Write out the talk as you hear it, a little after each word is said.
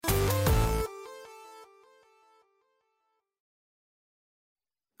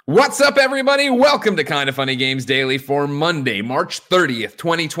What's up, everybody? Welcome to Kinda Funny Games Daily for Monday, March 30th,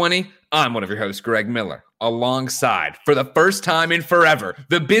 2020. I'm one of your hosts, Greg Miller, alongside, for the first time in forever,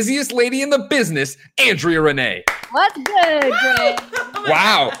 the busiest lady in the business, Andrea Renee. What's good, Greg?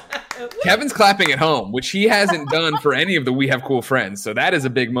 Wow. Kevin's clapping at home, which he hasn't done for any of the We Have Cool Friends, so that is a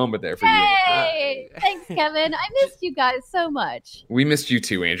big moment there for you. Hey! Thanks, Kevin. I missed you guys so much. We missed you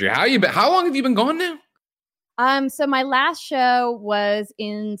too, Andrea. How long have you been gone now? So my last show was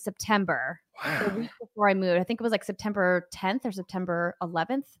in September, Wow. the week before I moved. I think it was like September 10th or September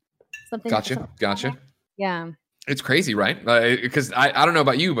 11th. Something. Gotcha. Yeah. It's crazy, right? Because I don't know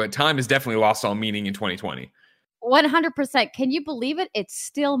about you, but time has definitely lost all meaning in 2020. 100%. Can you believe it? It's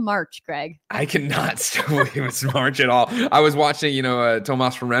still March, Greg. I cannot still believe it's March at all. I was watching,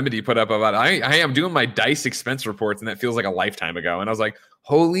 Tomas from Remedy put up about I am doing my DICE expense reports, and that feels like a lifetime ago. And I was like,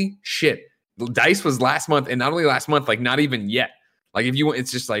 holy shit. DICE was last month, and not only last month, like not even yet. Like if you want,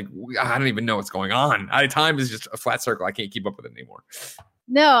 it's just like, I don't even know what's going on. Time is just a flat circle. I can't keep up with it anymore.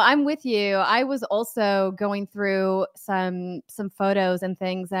 No, I'm with you. I was also going through some photos and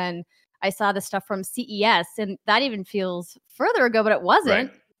things, and I saw the stuff from CES, and that even feels further ago, but it wasn't.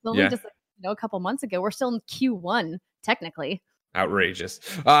 Right. It's only just a couple months ago. We're still in Q1, technically. Outrageous.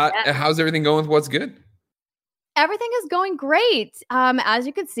 How's everything going with What's Good? Everything is going great. As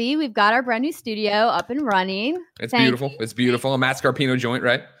you can see, we've got our brand new studio up and running. It's beautiful. It's beautiful. A Matt Scarpino joint,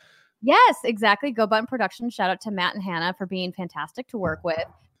 right? Yes, exactly. Go Button Productions. Shout out to Matt and Hannah for being fantastic to work with.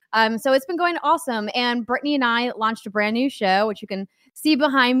 So it's been going awesome. And Brittany and I launched a brand new show, which you can see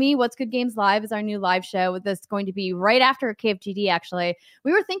behind me. What's Good Games Live is our new live show. This going to be right after KFGD, actually.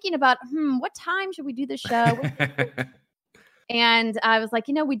 We were thinking about, what time should we do this show? And I was like,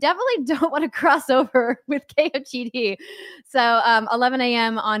 we definitely don't want to cross over with KFGD. So 11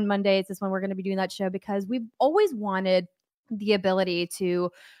 a.m. on Mondays is when we're going to be doing that show, because we've always wanted the ability to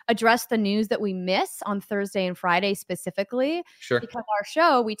address the news that we miss on Thursday and Friday specifically. Sure. Because our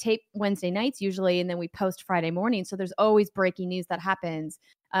show, we tape Wednesday nights usually, and then we post Friday morning. So there's always breaking news that happens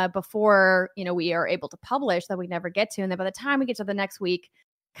before, we are able to publish that we never get to. And then by the time we get to the next week,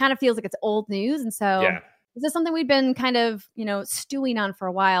 kind of feels like it's old news. And so this is something we've been kind of, stewing on for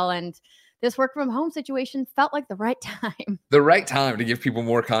a while. And this work from home situation felt like the right time. The right time to give people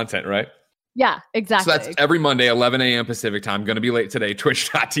more content, right? Yeah, exactly. So that's every Monday, 11 a.m. Pacific time. Going to be late today.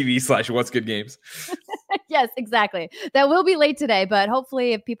 Twitch.tv/whatsgoodgames. Yes, exactly. That will be late today, but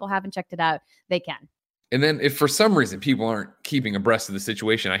hopefully if people haven't checked it out, they can. And then if for some reason people aren't keeping abreast of the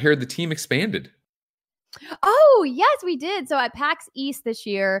situation, I heard the team expanded. Oh, yes, we did. So at PAX East this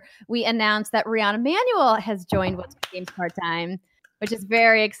year, we announced that Rihanna Manuel has joined What's Good Games part-time, which is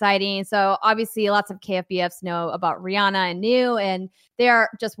very exciting. So obviously lots of KFBFs know about Rihanna and New, and they are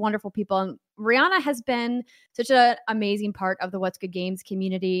just wonderful people. And Rihanna has been such an amazing part of the What's Good Games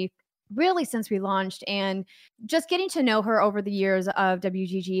community really since we launched, and just getting to know her over the years of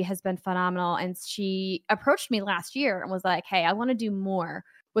WGG has been phenomenal. And she approached me last year and was like, hey, I want to do more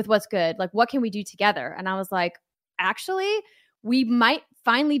with What's Good. Like, what can we do together? And I was like, actually, we might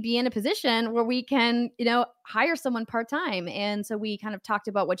finally be in a position where we can, hire someone part-time. And so we kind of talked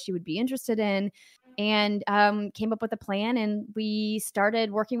about what she would be interested in, and came up with a plan. And we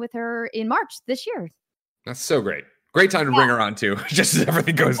started working with her in March this year. That's so great. Great time to bring her on too, just as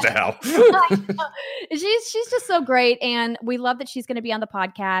everything goes to hell. She's just so great. And we love that she's going to be on the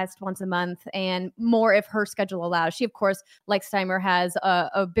podcast once a month and more if her schedule allows. She, of course, like Steimer, has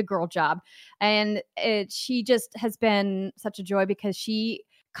a big girl job. And she just has been such a joy because she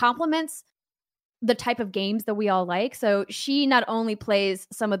complements the type of games that we all like. So she not only plays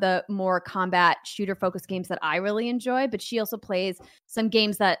some of the more combat shooter focused games that I really enjoy, but she also plays some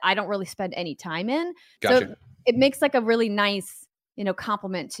games that I don't really spend any time in. Gotcha. So it makes like a really nice,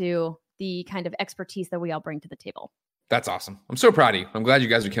 complement to the kind of expertise that we all bring to the table. That's awesome. I'm so proud of you. I'm glad you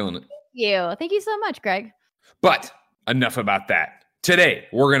guys are killing it. Thank you so much, Greg. But enough about that. Today,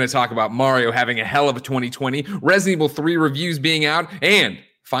 we're going to talk about Mario having a hell of a 2020, Resident Evil 3 reviews being out, and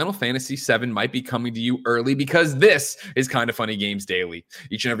Final Fantasy VII might be coming to you early, because this is Kinda Funny Games Daily.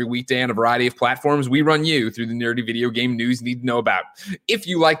 Each and every weekday on a variety of platforms, we run you through the nerdy video game news you need to know about. If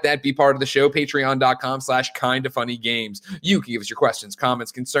you like that, be part of the show, patreon.com/kindafunnygames. You can give us your questions,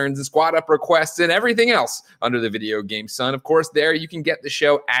 comments, concerns, and squad up requests, and everything else under the video game sun. Of course, there you can get the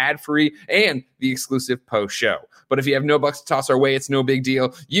show ad-free and the exclusive post-show. But if you have no bucks to toss our way, it's no big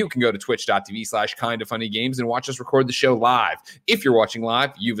deal. You can go to twitch.tv/kindafunnygames and watch us record the show live. If you're watching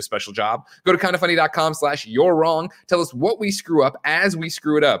live, you have a special job. Go to kindafunny.com/you're wrong. Tell us what we screw up as we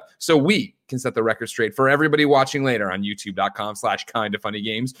screw it up, so we can set the record straight for everybody watching later on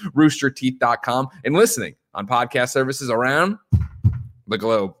youtube.com/kindafunnygames, roosterteeth.com, and listening on podcast services around the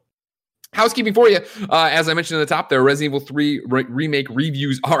globe. Housekeeping for you. As I mentioned at the top there, Resident Evil 3 remake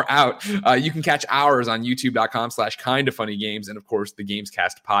reviews are out. You can catch ours on youtube.com/kindafunnygames and, of course, the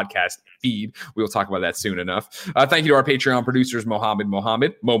Gamescast podcast feed. We'll talk about that soon enough. Thank you to our Patreon producers, Mohammed,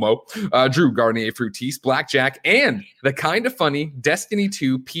 Momo, Drew Garnier Fruitis, Blackjack, and the Kinda Funny Destiny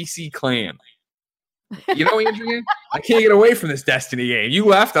 2 PC clan. You know, Andrea, I can't get away from this Destiny game. You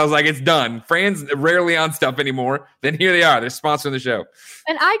left. I was like, it's done. Fran's rarely on stuff anymore. Then here they are. They're sponsoring the show.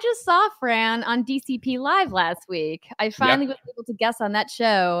 And I just saw Fran on DCP Live last week. I finally was able to guest on that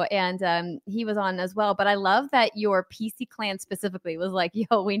show, and he was on as well. But I love that your PC clan specifically was like,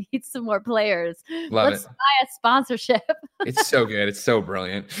 yo, we need some more players. Let's buy a sponsorship. It's so good. It's so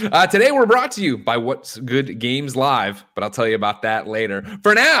brilliant. Today, we're brought to you by What's Good Games Live, but I'll tell you about that later.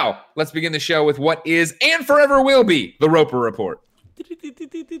 For now, let's begin the show with what is and forever will be the Roper Report.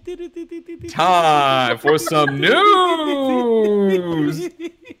 Time for some news.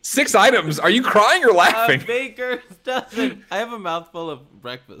 6 items. Are you crying or laughing? Baker's dozen. I have a mouthful of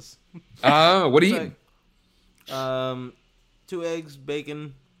breakfast. What do you eat? 2 eggs,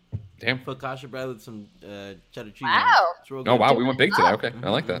 bacon. Damn. Focaccia bread with some cheddar cheese. Wow. Oh, wow. We went big today. Okay.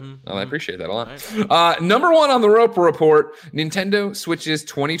 I like that. I appreciate that a lot. Number 1 on the Roper Report, Nintendo Switch's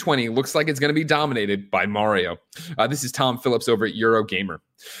 2020 looks like it's going to be dominated by Mario. This is Tom Phillips over at Eurogamer.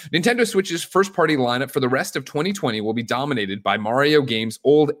 Nintendo Switch's first-party lineup for the rest of 2020 will be dominated by Mario games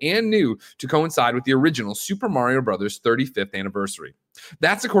old and new to coincide with the original Super Mario Bros. 35th anniversary.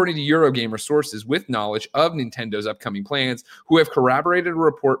 That's according to Eurogamer sources with knowledge of Nintendo's upcoming plans, who have corroborated a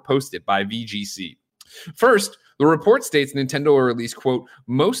report posted by VGC. First, the report states Nintendo will release, quote,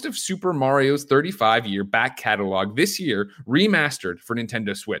 most of Super Mario's 35-year back catalog this year remastered for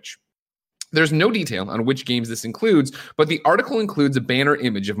Nintendo Switch. There's no detail on which games this includes, but the article includes a banner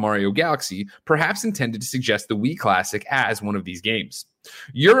image of Mario Galaxy, perhaps intended to suggest the Wii Classic as one of these games.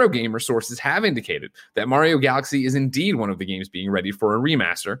 Eurogamer sources have indicated that Mario Galaxy is indeed one of the games being ready for a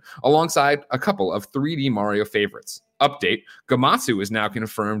remaster, alongside a couple of 3D Mario favorites. Update, Gamatsu has now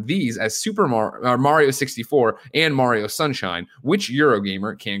confirmed these as Super Mario 64 and Mario Sunshine, which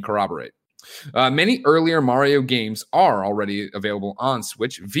Eurogamer can corroborate. Many earlier Mario games are already available on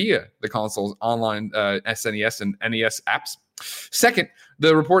Switch via the console's online SNES and NES apps. Second,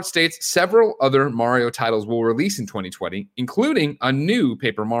 the report states several other Mario titles will release in 2020, including a new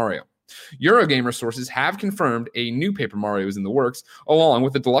Paper Mario. Eurogamer sources have confirmed a new Paper Mario is in the works, along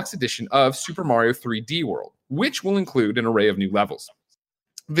with a deluxe edition of Super Mario 3D World, which will include an array of new levels.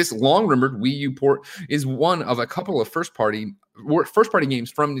 This long-rumored Wii U port is one of a couple of first-party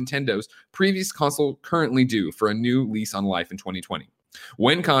games from Nintendo's previous console currently due for a new lease on life in 2020.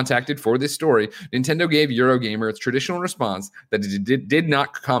 When contacted for this story, Nintendo gave Eurogamer its traditional response that it did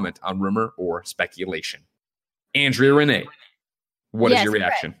not comment on rumor or speculation. Andrea Renee, what is your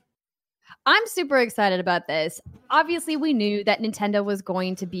reaction? I'm super excited about this. Obviously, we knew that Nintendo was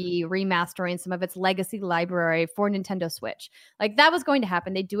going to be remastering some of its legacy library for Nintendo Switch. Like, that was going to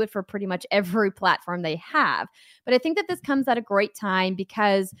happen. They do it for pretty much every platform they have. But I think that this comes at a great time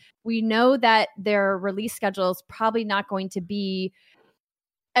because we know that their release schedule is probably not going to be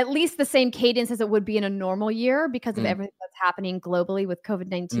at least the same cadence as it would be in a normal year because of everything that's happening globally with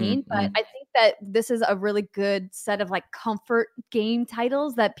COVID-19. But I think that this is a really good set of like comfort game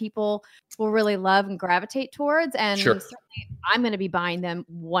titles that people will really love and gravitate towards. And certainly I'm going to be buying them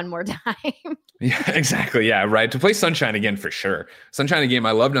one more time. Yeah, exactly. Yeah, right. To play Sunshine again for sure. Sunshine, a game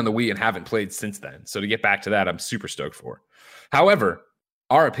I loved on the Wii and haven't played since then. So to get back to that, I'm super stoked for. However,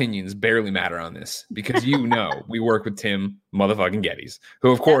 our opinions barely matter on this because we work with Tim motherfucking Geddes, who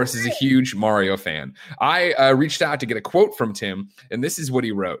of course is a huge Mario fan. I reached out to get a quote from Tim, and this is what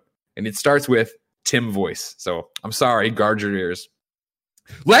he wrote. And it starts with Tim voice. So I'm sorry, guard your ears.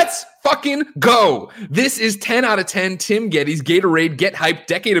 Let's fucking go. This is 10 out of 10 Tim Geddes Gatorade Get Hyped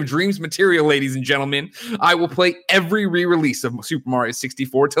Decade of Dreams material, ladies and gentlemen. I will play every re-release of Super Mario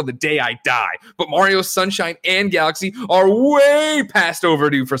 64 till the day I die. But Mario Sunshine and Galaxy are way past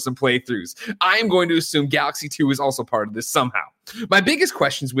overdue for some playthroughs. I am going to assume Galaxy 2 is also part of this somehow. My biggest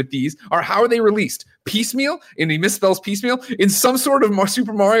questions with these are how are they released? Piecemeal? And he misspells piecemeal? In some sort of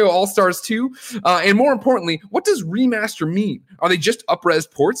Super Mario All-Stars 2? And more importantly, what does remaster mean? Are they just up-res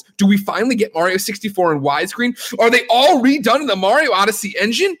ports? Do we finally get Mario 64 in widescreen? Are they all redone in the Mario Odyssey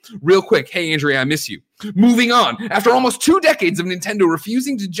engine? Real quick, hey Andrea, I miss you. Moving on, after almost 2 decades of Nintendo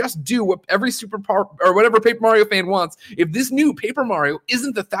refusing to just do what every whatever Paper Mario fan wants, if this new Paper Mario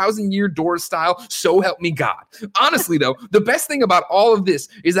isn't the 1,000-year door style, so help me God. Honestly, though, the best thing about all of this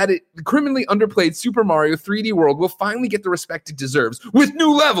is that the criminally underplayed Super Mario 3D World will finally get the respect it deserves with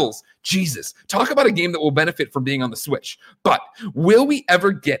new levels. Jesus, talk about a game that will benefit from being on the Switch. But will we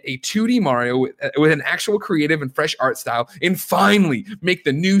ever get a 2D Mario with an actual creative and fresh art style and finally make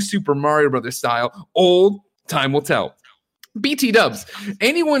the new Super Mario Brothers style old? Time will tell. BT dubs.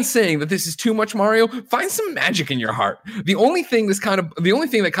 Anyone saying that this is too much Mario, find some magic in your heart. The only thing that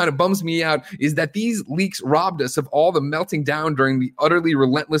kind of bums me out is that these leaks robbed us of all the melting down during the utterly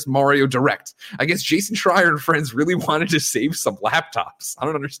relentless Mario Direct. I guess Jason Schreier and friends really wanted to save some laptops. I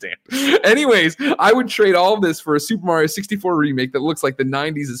don't understand. Anyways, I would trade all of this for a Super Mario 64 remake that looks like the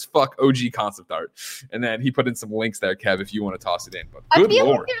 90s as fuck OG concept art. And then he put in some links there, Kev, if you want to toss it in. But good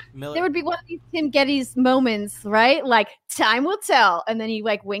Lord. Like there would be one of these Tim Geddes moments, right? Like, time will tell, and then he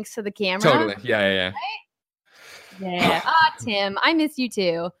like winks to the camera. Totally, yeah. Yeah. Tim, I miss you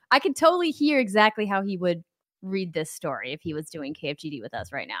too. I could totally hear exactly how he would read this story if he was doing KFGD with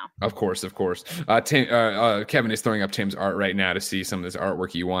us right now. Of course. Kevin is throwing up Tim's art right now to see some of this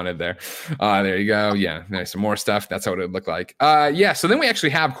artwork you wanted there. There you go. Yeah, nice. Some more stuff. That's what it would look like. So then we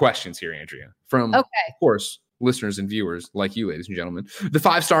actually have questions here, Andrea, from, of course, listeners and viewers like you, ladies and gentlemen. The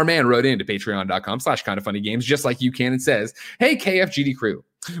 5-star man wrote into patreon.com/kindoffunnygames, just like you can, and says, hey, KFGD crew,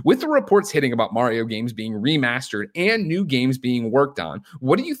 with the reports hitting about Mario games being remastered and new games being worked on,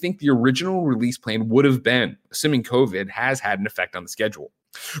 what do you think the original release plan would have been, assuming COVID has had an effect on the schedule?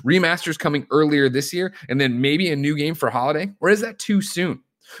 Remasters coming earlier this year, and then maybe a new game for holiday? Or is that too soon?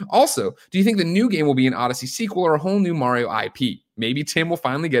 Also, do you think the new game will be an Odyssey sequel or a whole new Mario IP? Maybe Tim will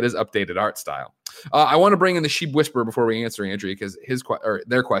finally get his updated art style. I want to bring in the Sheep Whisperer before we answer, Andrea, because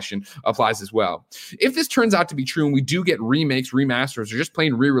their question applies as well. If this turns out to be true and we do get remakes, remasters, or just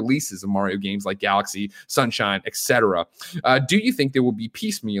plain re-releases of Mario games like Galaxy, Sunshine, etc., do you think they will be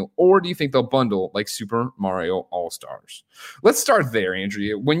piecemeal, or do you think they'll bundle like Super Mario All-Stars? Let's start there,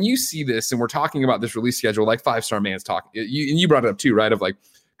 Andrea. When you see this, and we're talking about this release schedule, like 5-star man's talking, and you brought it up too, right? Of like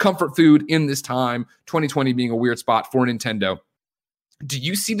comfort food in this time, 2020 being a weird spot for Nintendo. Do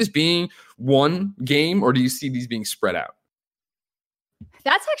you see this being one game, or do you see these being spread out?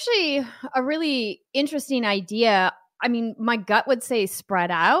 That's actually a really interesting idea. I mean, my gut would say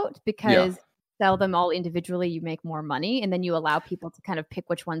spread out, because sell them all individually, you make more money, and then you allow people to kind of pick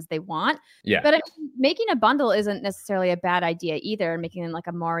which ones they want. Yeah. But I mean, making a bundle isn't necessarily a bad idea either. Making like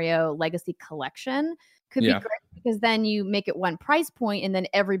a Mario Legacy Collection could be great, because then you make it one price point and then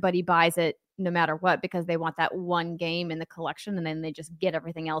everybody buys it no matter what, because they want that one game in the collection, and then they just get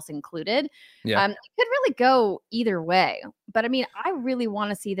everything else included. It could really go either way. But I mean, I really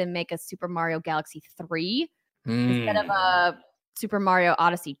want to see them make a Super Mario Galaxy 3 instead of a Super Mario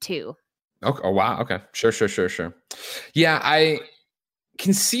Odyssey 2. Okay. Oh, wow. Okay. Sure. Yeah, I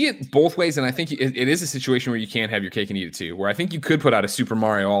can see it both ways, and I think it is a situation where you can't have your cake and eat it too, where I think you could put out a Super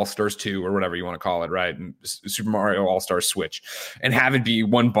Mario All-Stars 2 or whatever you want to call it, right? And Super Mario All-Stars Switch, and have it be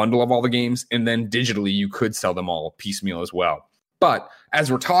one bundle of all the games, and then digitally you could sell them all piecemeal as well. But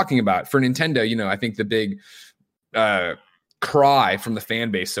as we're talking about, for Nintendo, I think the big cry from the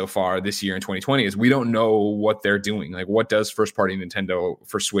fan base so far this year in 2020 is we don't know what they're doing. Like, what does first party Nintendo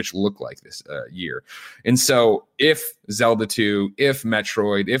for Switch look like this year? And so if Zelda 2, if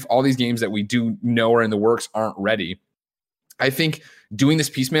Metroid, if all these games that we do know are in the works aren't ready, I think doing this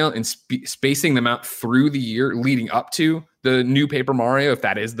piecemeal and spacing them out through the year leading up to the new Paper Mario, if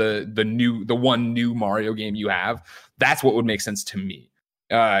that is the one new Mario game you have, that's what would make sense to me.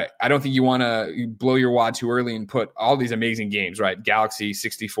 I don't think you want to blow your wad too early and put all these amazing games, right? Galaxy,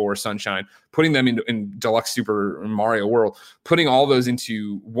 64, Sunshine, putting them in Deluxe Super Mario World, putting all those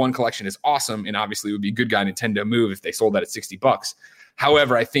into one collection is awesome. And obviously it would be a good guy Nintendo move if they sold that at $60.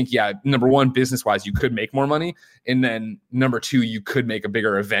 However, I think, number one, business-wise, you could make more money. And then number two, you could make a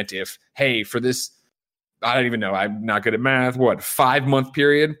bigger event if, hey, for this, I don't even know, I'm not good at math, 5-month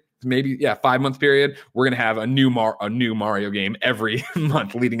period? Maybe 5-month period, we're gonna have a new Mario game every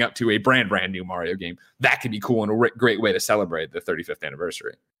month leading up to a brand new Mario game. That could be cool and a great way to celebrate the 35th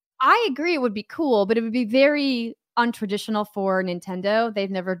anniversary. I agree, it would be cool, but it would be very untraditional for Nintendo. They've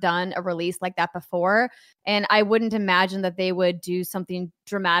never done a release like that before, and I wouldn't imagine that they would do something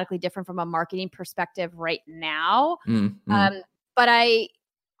dramatically different from a marketing perspective right now. But I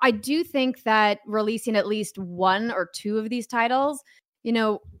do think that releasing at least one or two of these titles,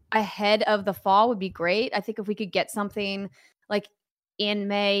 ahead of the fall would be great. I think if we could get something like in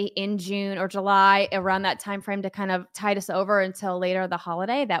May, in June, or July, around that time frame to kind of tide us over until later the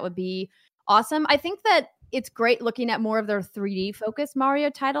holiday, that would be awesome. I think that it's great looking at more of their 3D focused Mario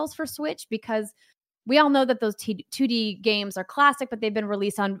titles for Switch, because we all know that those 2D games are classic, but they've been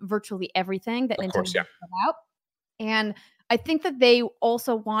released on virtually everything that Nintendo put out. And I think that they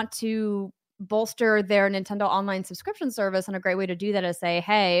also want to bolster their Nintendo Online subscription service. And a great way to do that is say,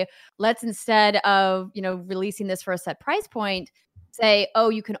 hey, let's, instead of, releasing this for a set price point, say, oh,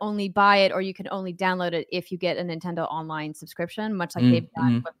 you can only buy it or you can only download it if you get a Nintendo Online subscription, much like they've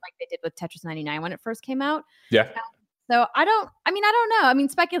done, like they did with Tetris 99 when it first came out. Yeah. So I don't know. I mean,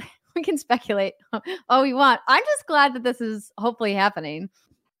 we can speculate all we want. I'm just glad that this is hopefully happening.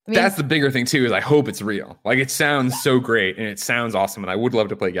 I mean, that's the bigger thing too, is I hope it's real. Like, it sounds so great and it sounds awesome. And I would love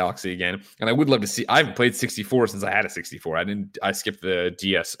to play Galaxy again. And I would love to see, I haven't played 64 since I had a 64. I skipped the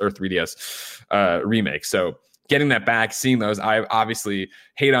DS or 3DS remake. So getting that back, seeing those, I obviously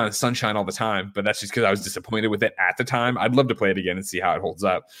hate on Sunshine all the time, but that's just because I was disappointed with it at the time. I'd love to play it again and see how it holds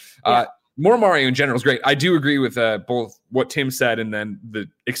up. More Mario in general is great. I do agree with both what Tim said and then the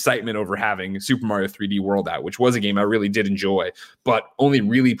excitement over having Super Mario 3D World out, which was a game I really did enjoy, but only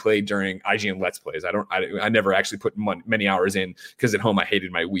really played during IGN Let's Plays. I never actually put many hours in because at home I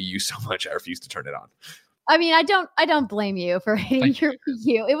hated my Wii U so much I refused to turn it on. I mean, I don't blame you for hating your Wii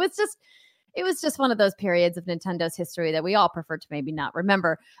U. It was just one of those periods of Nintendo's history that we all prefer to maybe not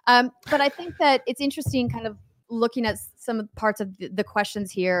remember. But I think that it's interesting kind of looking at some parts of the questions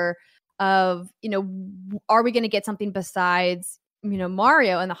here of, are we going to get something besides,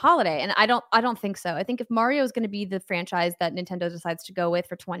 Mario and the holiday? And I don't think so. I think if Mario is going to be the franchise that Nintendo decides to go with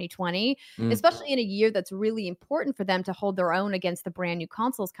for 2020, especially in a year that's really important for them to hold their own against the brand new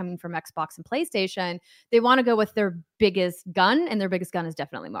consoles coming from Xbox and PlayStation, they want to go with their biggest gun, and their biggest gun is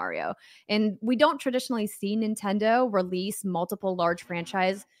definitely Mario. And we don't traditionally see Nintendo release multiple large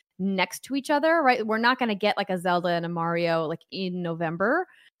franchise next to each other, right? We're not going to get like a Zelda and a Mario like in November.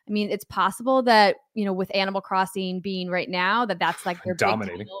 I mean, it's possible that, with Animal Crossing being right now, that's like their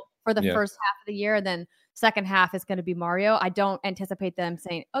dominating big deal for the first half of the year. And then second half is going to be Mario. I don't anticipate them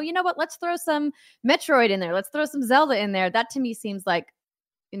saying, oh, you know what? Let's throw some Metroid in there. Let's throw some Zelda in there. That to me seems like,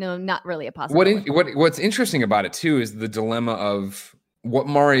 not really a possibility. What's interesting about it too is the dilemma of what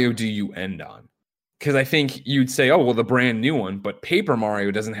Mario do you end on? Because I think you'd say, oh, well, the brand new one, but Paper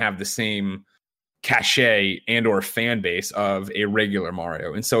Mario doesn't have the same cachet and or fan base of a regular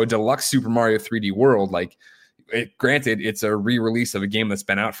Mario. And so a deluxe Super Mario 3D World, granted, it's a re-release of a game that's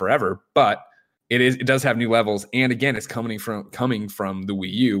been out forever, but it does have new levels. And again, it's coming from the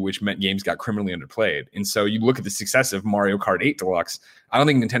Wii U, which meant games got criminally underplayed. And so you look at the success of Mario Kart 8 Deluxe, I don't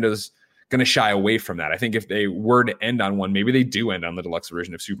think Nintendo's going to shy away from that. I think if they were to end on one, maybe they do end on the deluxe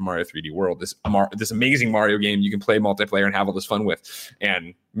version of Super Mario 3D World, this amazing Mario game you can play multiplayer and have all this fun with,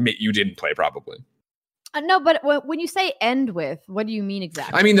 and you didn't play probably. No, but when you say end with, what do you mean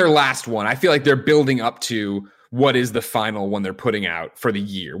exactly? I mean their last one. I feel like they're building up to what is the final one they're putting out for the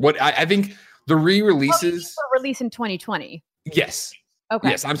year. What I think the re-releases release in 2020. Yes. Okay.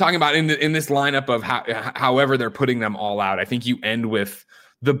 Yes, I'm talking about in this lineup of however they're putting them all out. I think you end with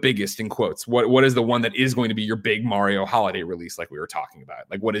the biggest in quotes. What is the one that is going to be your big Mario holiday release, like we were talking about?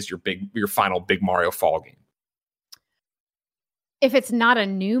 Like, what is your final big Mario fall game? If it's not a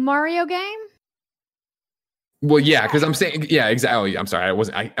new Mario game? Well, yeah, because I'm saying, yeah, exactly. Oh, I'm sorry,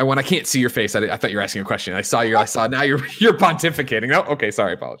 when I can't see your face, I thought you were asking a question. I saw now you're pontificating. Oh, okay,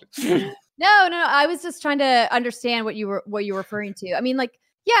 sorry, apologies. No. I was just trying to understand what you were referring to. I mean,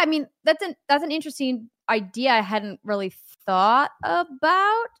 that's an interesting idea I hadn't really thought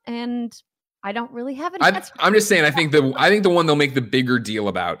about, and I don't really have an answer. I'm just saying, I think the one they'll make the bigger deal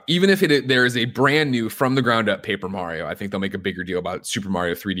about, even if there is a brand new from the ground up Paper Mario, I think they'll make a bigger deal about Super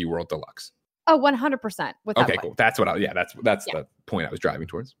Mario 3D World Deluxe. Oh, 100%. Okay, cool. That's what the point I was driving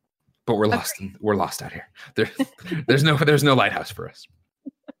towards. But we're lost. We're lost out here. There's no lighthouse for us.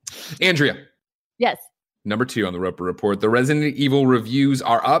 Andrea. Yes. Number 2 on the Roper Report. The Resident Evil reviews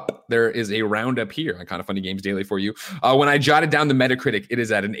are up. There is a roundup here on Kind of Funny Games Daily for you. When I jotted down the Metacritic, it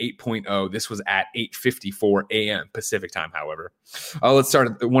is at an 8.0. This was at 8:54 a.m. Pacific time, however. Let's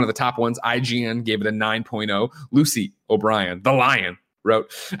start at one of the top ones. IGN gave it a 9.0. Lucy O'Brien, the Lion,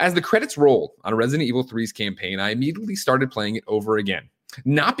 wrote, as the credits rolled on Resident Evil 3's campaign, I immediately started playing it over again.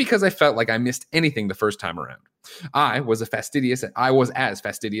 Not because I felt like I missed anything the first time around. I was as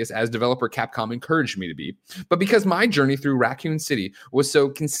fastidious as developer Capcom encouraged me to be, but because my journey through Raccoon City was so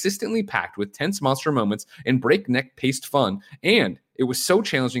consistently packed with tense monster moments and breakneck paced fun, and it was so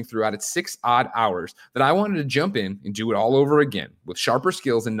challenging throughout its 6 odd hours, that I wanted to jump in and do it all over again with sharper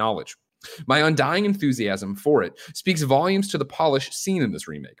skills and knowledge. My undying enthusiasm for it speaks volumes to the polish seen in this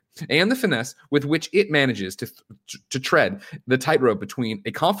remake and the finesse with which it manages to tread the tightrope between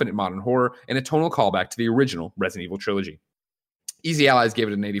a confident modern horror and a tonal callback to the original Resident Evil trilogy. Easy Allies gave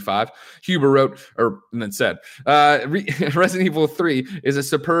it an 85. Huber wrote, and then said, Resident Evil 3 is a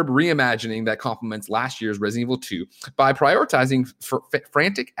superb reimagining that complements last year's Resident Evil 2 by prioritizing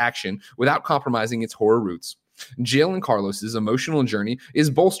frantic action without compromising its horror roots. Jill and Carlos's emotional journey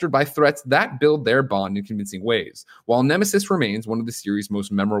is bolstered by threats that build their bond in convincing ways, while Nemesis remains one of the series'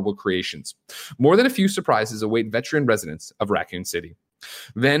 most memorable creations. More than a few surprises await veteran residents of Raccoon City.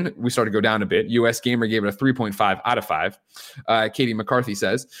 Then we started to go down a bit. US Gamer gave it a 3.5 out of 5. Katie McCarthy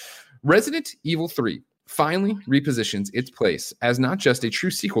says, Resident Evil 3 finally repositions its place as not just a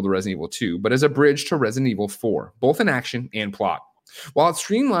true sequel to Resident Evil 2, but as a bridge to Resident Evil 4, both in action and plot. While it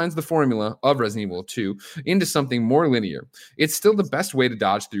streamlines the formula of Resident Evil 2 into something more linear, it's still the best way to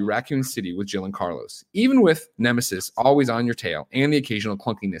dodge through Raccoon City with Jill and Carlos, even with Nemesis always on your tail and the occasional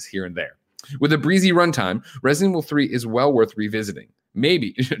clunkiness here and there. With a breezy runtime, Resident Evil 3 is well worth revisiting.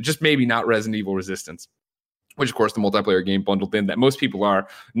 Maybe, just maybe not Resident Evil Resistance, which, of course, the multiplayer game bundled in that most people are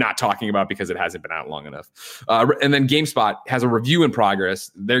not talking about because it hasn't been out long enough. And then GameSpot has a review in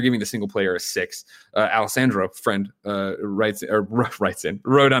progress. They're giving the single player a 6. Alessandro, friend, wrote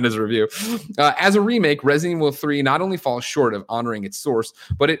on his review. As a remake, Resident Evil 3 not only falls short of honoring its source,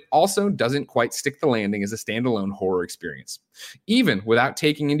 but it also doesn't quite stick the landing as a standalone horror experience. Even without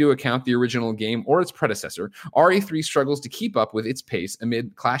taking into account the original game or its predecessor, RE3 struggles to keep up with its pace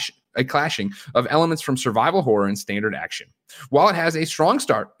amid a clashing of elements from survival horror and standard action. While it has a strong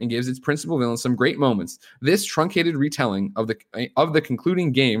start and gives its principal villain some great moments, this truncated retelling of the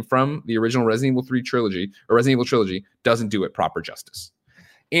concluding game from the original Resident Evil 3 trilogy or Resident Evil trilogy doesn't do it proper justice.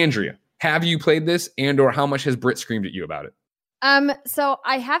 Andrea, have you played this, and or how much has Britt screamed at you about it? So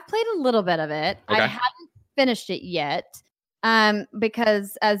I have played a little bit of it. Okay. I haven't finished it yet.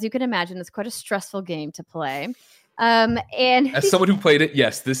 Because as you can imagine, it's quite a stressful game to play. And as someone who played it,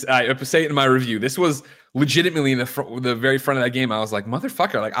 yes, I say it in my review. This was legitimately in the very front of that game. I was like,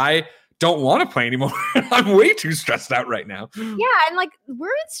 motherfucker, like I don't want to play anymore. I'm way too stressed out right now. Yeah, and like we're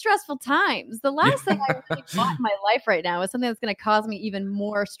in stressful times. The last thing I really want in my life right now is something that's going to cause me even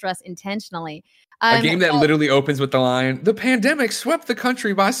more stress intentionally. A game that literally opens with the line, "The pandemic swept the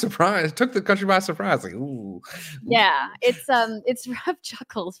country by surprise, took the country by surprise." Like, ooh. Yeah, it's rough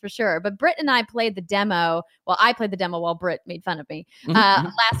chuckles for sure. But Britt and I played the demo. Well, I played the demo while Britt made fun of me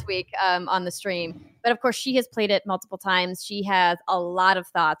last week on the stream. But of course, she has played it multiple times. She has a lot of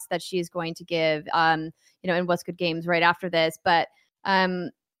thoughts that she's going to give, in What's Good Games right after this. But I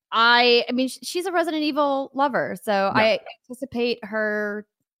mean, she's a Resident Evil lover, so I anticipate her,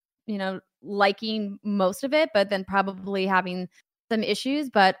 liking most of it, but then probably having some issues.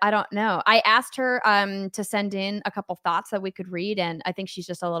 But I don't know. I asked her to send in a couple thoughts that we could read, and I think she's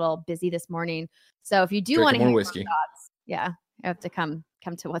just a little busy this morning. So if you do want to hear whiskey, thoughts, you have to come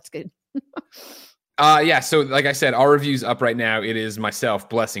to What's Good. So like I said, our review's up right now. It is myself,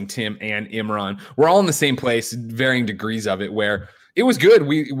 Blessing, Tim, and Imran. We're all in the same place, varying degrees of it, where it was good.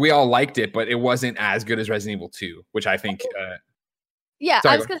 We all liked it, but it wasn't as good as Resident Evil 2, which I think...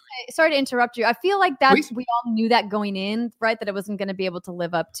 I was going to say, sorry to interrupt you. I feel like we all knew that going in, right? That it wasn't going to be able to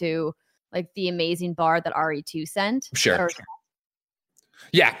live up to like the amazing bar that RE2 sent. Sure.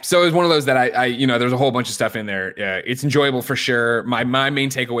 Yeah, so it was one of those that I there's a whole bunch of stuff in there. It's enjoyable for sure. My main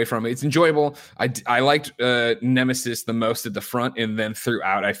takeaway from it, it's enjoyable. I liked Nemesis the most at the front, and then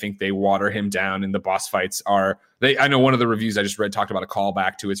throughout, I think they water him down, and the boss fights are. I know one of the reviews I just read talked about a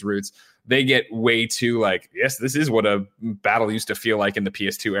callback to its roots. They get way too like, yes, this is what a battle used to feel like in the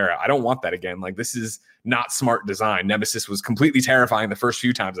PS2 era. I don't want that again. Like, this is not smart design. Nemesis was completely terrifying the first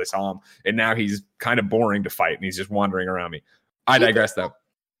few times I saw him, and now he's kind of boring to fight, and he's just wandering around me. I digress, though.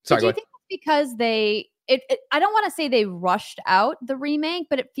 Sorry, do you think it's because I don't want to say they rushed out the remake,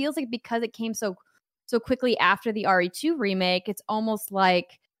 but it feels like because it came so quickly after the RE2 remake, it's almost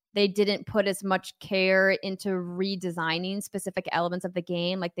like they didn't put as much care into redesigning specific elements of the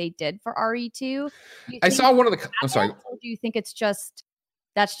game like they did for RE2. I saw one of the... I'm sorry. Or do you think that's just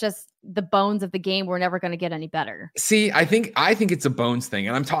the bones of the game? We're never going to get any better. See, I think it's a bones thing,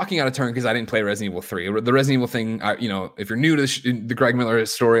 and I'm talking out of turn because I didn't play Resident Evil 3. The Resident Evil thing, if you're new to the Greg Miller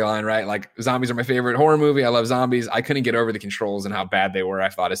storyline, right? Like, zombies are my favorite horror movie. I love zombies. I couldn't get over the controls and how bad they were. I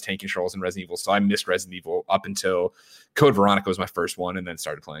thought as tank controls in Resident Evil, so I missed Resident Evil up until Code Veronica was my first one, and then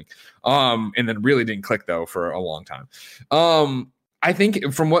started playing. And then really didn't click though for a long time. I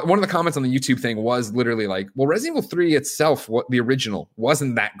think from one of the comments on the YouTube thing was literally like, well, Resident Evil 3 itself, what the original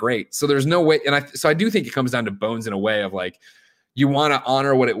wasn't that great. So there's no way. And I do think it comes down to bones in a way of like, you want to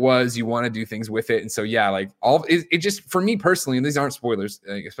honor what it was. You want to do things with it. And so, yeah, like it just, for me personally, and these aren't spoilers,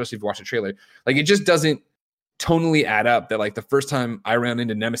 especially if you watch the trailer, like it just doesn't tonally add up that like the first time I ran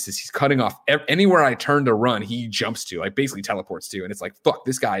into Nemesis, he's cutting off anywhere I turn to run, he jumps to, like basically teleports to. And it's like, fuck,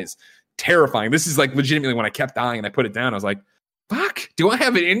 this guy is terrifying. This is like legitimately when I kept dying and I put it down, I was like, fuck, do I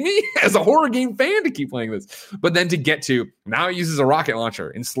have it in me as a horror game fan to keep playing this? But then to get to, now he uses a rocket launcher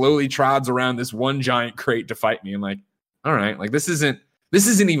and slowly trods around this one giant crate to fight me. I'm like, all right, like this isn't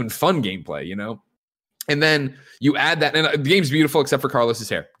even fun gameplay, you know? And then you add that, and the game's beautiful except for Carlos's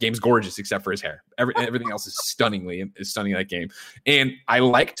hair. Game's gorgeous except for his hair. Everything else is stunning that game. And I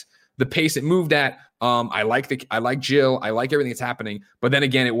liked the pace it moved at. I like Jill. I like everything that's happening. But then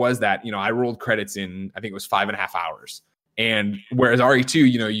again, it was that, you know, I rolled credits in, I think it was 5.5 hours. And whereas RE2,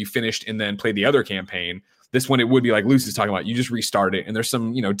 you know, you finished and then played the other campaign. This one, it would be like Luce is talking about. You just restart it, and there's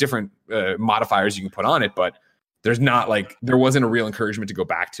some, you know, different modifiers you can put on it, but there wasn't a real encouragement to go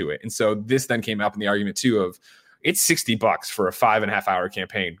back to it. And so this then came up in the argument too of it's $60 for a 5.5 hour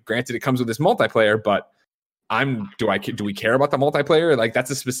campaign. Granted, it comes with this multiplayer, but do we care about the multiplayer? Like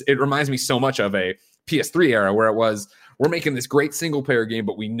it reminds me so much of a PS3 era where it was, we're making this great single player game,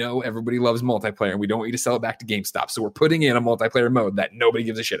 but we know everybody loves multiplayer and we don't want you to sell it back to GameStop. So we're putting in a multiplayer mode that nobody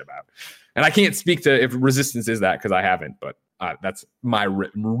gives a shit about. And I can't speak to if Resistance is that because I haven't, but that's my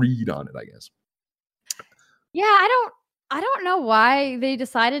read on it, I guess. Yeah, I don't know why they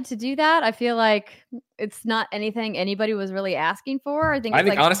decided to do that. I feel like it's not anything anybody was really asking for. I think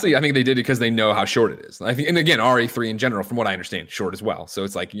honestly, I think they did it because they know how short it is. I think, and again, RE3 in general, from what I understand, short as well. So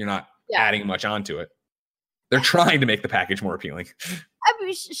it's like you're not adding much onto it. They're trying to make the package more appealing. I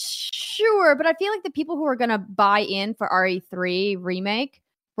mean, sure, but I feel like the people who are going to buy in for RE3 remake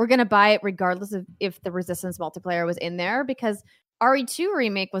were going to buy it regardless of if the Resistance multiplayer was in there, because RE2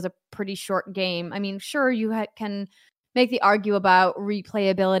 remake was a pretty short game. I mean, sure, you can make the argue about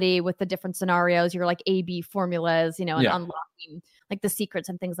replayability with the different scenarios, your like A/B formulas, you know, and unlocking like the secrets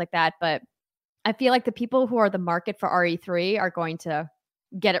and things like that. But I feel like the people who are the market for RE3 are going to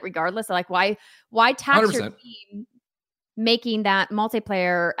get it regardless. So like, why tax 100%. Your team making that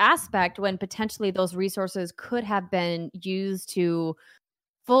multiplayer aspect when potentially those resources could have been used to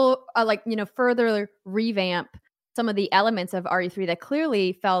further revamp some of the elements of RE3 that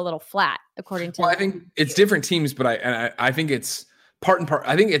clearly fell a little flat, according to. Well, I think it's different teams, but I think it's part and part.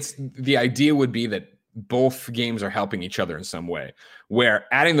 I think it's the idea would be that both games are helping each other in some way, where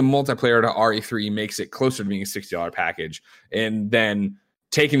adding the multiplayer to RE3 makes it closer to being a $60 package, and then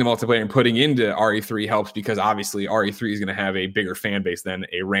taking the multiplayer and putting into RE3 helps because obviously RE3 is going to have a bigger fan base than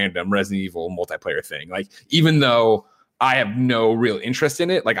a random Resident Evil multiplayer thing. Like, even though I have no real interest in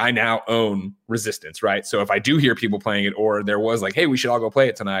it, like I now own Resistance, right? So if I do hear people playing it, or there was like, hey, we should all go play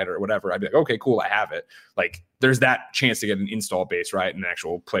it tonight or whatever, I'd be like, okay, cool, I have it. Like, there's that chance to get an install base, right? And an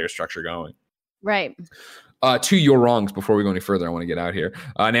actual player structure going. Right. To your wrongs, before we go any further, I want to get out here.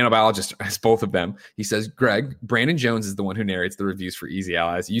 Nanobiologist has both of them. He says, Greg, Brandon Jones is the one who narrates the reviews for Easy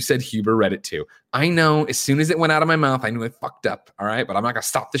Allies. You said Huber read it too. I know. As soon as it went out of my mouth, I knew it fucked up. All right, but I'm not going to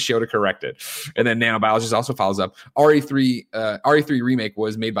stop the show to correct it. And then Nanobiologist also follows up. RE3 remake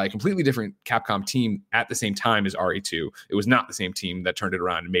was made by a completely different Capcom team at the same time as RE2. It was not the same team that turned it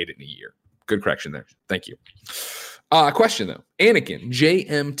around and made it in a year. Good correction there. Thank you. Question though. Anakin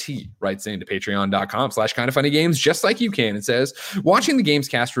JMT writes into patreon.com/kindoffunnygames just like you can. It says, watching the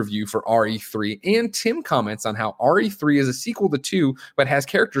Gamescast review for RE3, and Tim comments on how RE3 is a sequel to 2, but has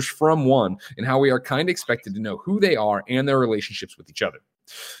characters from 1, and how we are kind of expected to know who they are and their relationships with each other.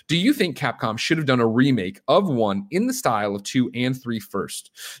 Do you think Capcom should have done a remake of 1 in the style of 2 and 3 first?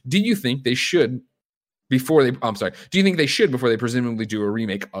 Do you think they should before they presumably do a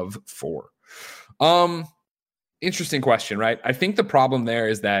remake of 4? Interesting question, right? I think the problem there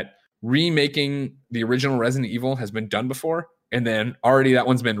is that remaking the original Resident Evil has been done before, and then already that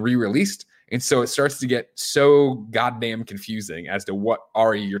one's been re-released. And so it starts to get so goddamn confusing as to what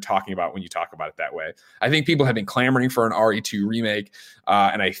RE you're talking about when you talk about it that way. I think people have been clamoring for an RE2 remake,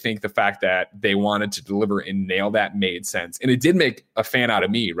 and I think the fact that they wanted to deliver and nail that made sense. And it did make a fan out of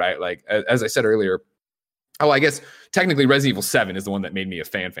me, right? Like, as I said earlier, I guess technically Resident Evil 7 is the one that made me a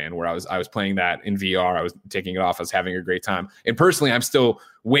fan, where I was playing that in VR. I was taking it off. I was having a great time. And personally, I'm still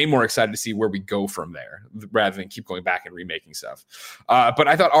way more excited to see where we go from there rather than keep going back and remaking stuff. But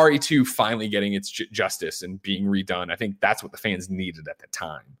I thought RE2 finally getting its justice and being redone, I think that's what the fans needed at the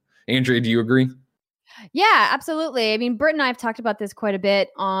time. Andrea, do you agree? Yeah, absolutely. I mean, Britt and I have talked about this quite a bit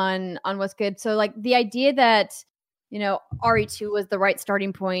on What's Good. So like the idea that, you know, RE2 was the right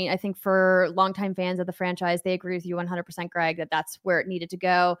starting point. I think for longtime fans of the franchise, they agree with you 100%, Greg, that that's where it needed to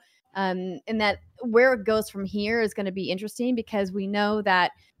go. And that where it goes from here is going to be interesting because we know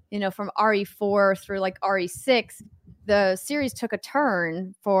that, you know, from RE4 through like RE6, the series took a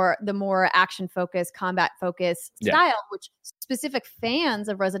turn for the more action-focused, combat-focused style, which specific fans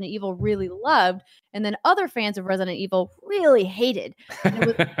of Resident Evil really loved, and then other fans of Resident Evil really hated. And it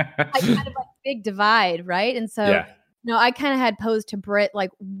was kind of like big divide, right? And so, I kind of had posed to Britt,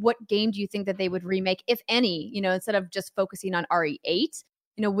 like, what game do you think that they would remake, if any? Instead of just focusing on RE8,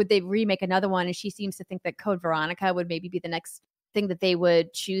 would they remake another one? And she seems to think that Code Veronica would maybe be the next thing that they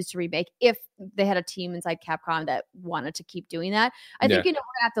would choose to remake if they had a team inside Capcom that wanted to keep doing that. I think, we're gonna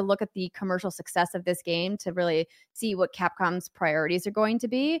have to look at the commercial success of this game to really see what Capcom's priorities are going to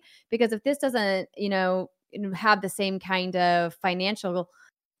be. Because if this doesn't, have the same kind of financial,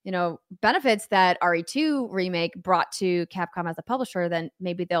 benefits that RE2 remake brought to Capcom as a publisher, then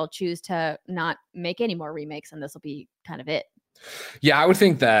maybe they'll choose to not make any more remakes, and this will be kind of it. Yeah, I would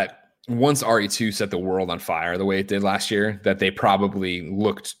think that once RE2 set the world on fire the way it did last year, that they probably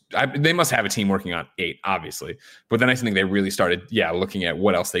they must have a team working on 8, obviously. But then I think they really started, looking at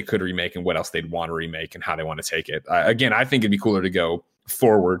what else they could remake and what else they'd want to remake and how they want to take it. Again, I think it'd be cooler to go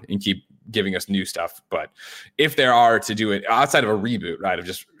forward and keep giving us new stuff. But if there are to do it outside of a reboot, right, of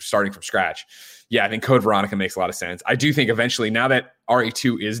just starting from scratch, I think Code Veronica makes a lot of sense. I do think eventually, now that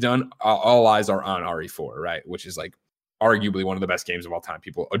RE2 is done, all eyes are on RE4, right, which is like arguably one of the best games of all time.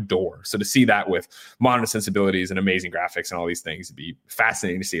 People adore. So to see that with modern sensibilities and amazing graphics and all these things, it'd be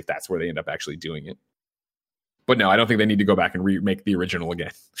fascinating to see if that's where they end up actually doing it. But no, I don't think they need to go back and remake the original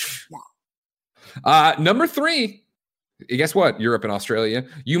again. Number 3, guess what? Europe and Australia,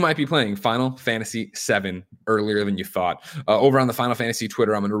 you might be playing Final Fantasy VII earlier than you thought. Over on the Final Fantasy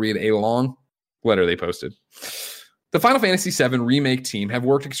Twitter, I'm going to read a long letter they posted. The Final Fantasy VII Remake team have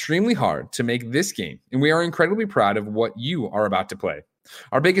worked extremely hard to make this game, and we are incredibly proud of what you are about to play.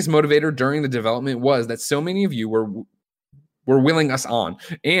 Our biggest motivator during the development was that so many of you were willing us on,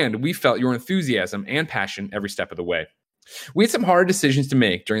 and we felt your enthusiasm and passion every step of the way. We had some hard decisions to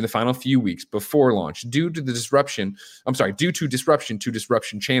make during the final few weeks before launch due to disruption to distribution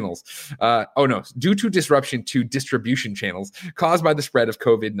channels caused by the spread of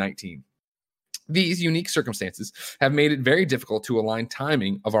COVID-19. These unique circumstances have made it very difficult to align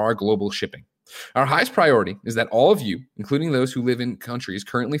timing of our global shipping. Our highest priority is that all of you, including those who live in countries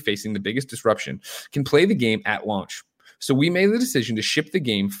currently facing the biggest disruption, can play the game at launch. So we made the decision to ship the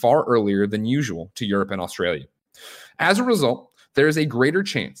game far earlier than usual to Europe and Australia. As a result, there is a greater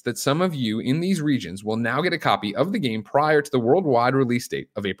chance that some of you in these regions will now get a copy of the game prior to the worldwide release date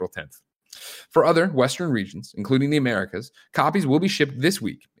of April 10th. For other Western regions, including the Americas, copies will be shipped this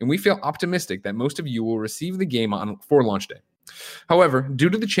week, and we feel optimistic that most of you will receive the game for launch day. However, due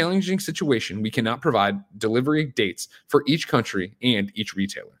to the challenging situation, we cannot provide delivery dates for each country and each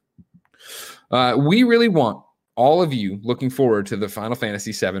retailer. We really want all of you looking forward to the Final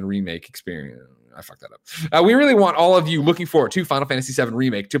Fantasy VII Remake experience. I fucked that up. We really want all of you looking forward to Final Fantasy VII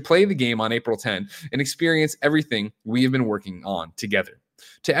Remake to play the game on April 10 and experience everything we have been working on together.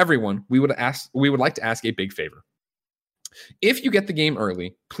 To everyone, we would like to ask a big favor. If you get the game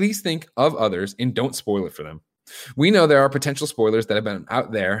early, please think of others and don't spoil it for them. We know there are potential spoilers that have been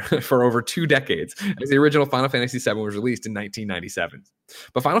out there for over 2 decades, as the original Final Fantasy VII was released in 1997.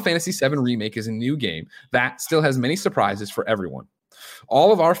 But Final Fantasy VII Remake is a new game that still has many surprises for everyone.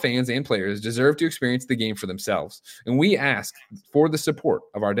 All of our fans and players deserve to experience the game for themselves, and we ask for the support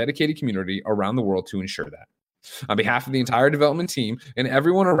of our dedicated community around the world to ensure that. On behalf of the entire development team and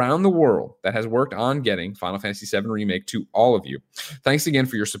everyone around the world that has worked on getting Final Fantasy VII Remake to all of you, thanks again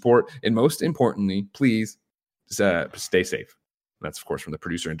for your support, and most importantly, please stay safe. That's, of course, from the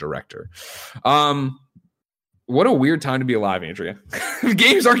producer and director. What a weird time to be alive, Andrea.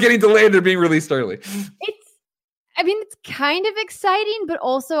 Games aren't getting delayed, they're being released early. It's kind of exciting, but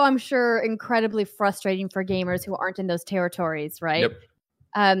also, I'm sure, incredibly frustrating for gamers who aren't in those territories, right? Yep.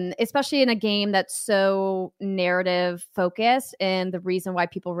 Especially in a game that's so narrative focused, and the reason why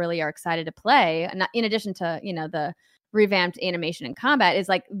people really are excited to play, and in addition to, the revamped animation and combat, is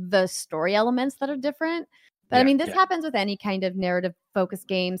like the story elements that are different. But this happens with any kind of narrative focused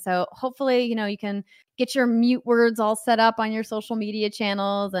game. So hopefully, you can get your mute words all set up on your social media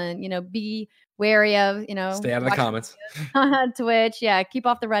channels and, be wary of, stay out of the comments on Twitch. Yeah. Keep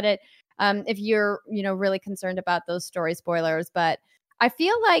off the Reddit. If you're, really concerned about those story spoilers. But I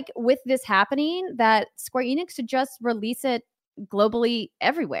feel like with this happening that Square Enix should just release it globally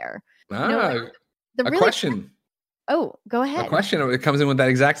everywhere. Question. Oh, go ahead. A question. It comes in with that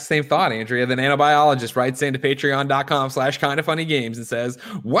exact same thought, Andrea. The nanobiologist writes into patreon.com/kindafunnygames and says,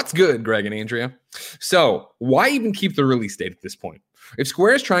 "What's good, Greg and Andrea?" So why even keep the release date at this point? If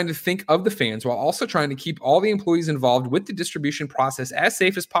Square is trying to think of the fans while also trying to keep all the employees involved with the distribution process as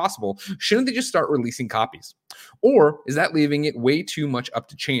safe as possible, shouldn't they just start releasing copies? Or is that leaving it way too much up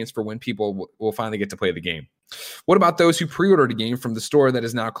to chance for when people will finally get to play the game? What about those who pre-ordered a game from the store that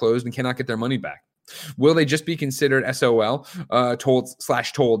is now closed and cannot get their money back? Will they just be considered SOL, told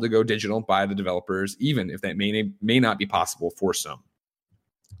to go digital by the developers, even if that may not be possible for some?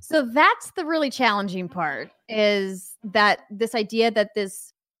 So that's the really challenging part, is that this idea that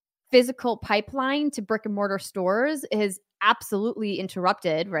this physical pipeline to brick and mortar stores is absolutely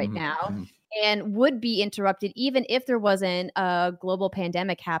interrupted right now and would be interrupted even if there wasn't a global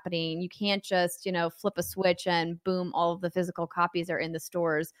pandemic happening. You can't just, flip a switch and boom, all of the physical copies are in the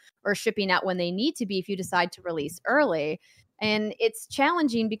stores or shipping out when they need to be if you decide to release early. And it's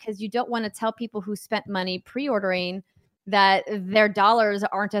challenging because you don't want to tell people who spent money pre-ordering that their dollars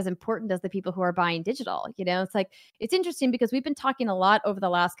aren't as important as the people who are buying digital. It's interesting because we've been talking a lot over the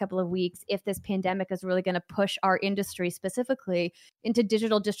last couple of weeks if this pandemic is really going to push our industry specifically into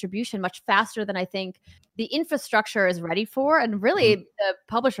digital distribution much faster than I think the infrastructure is ready for, and really the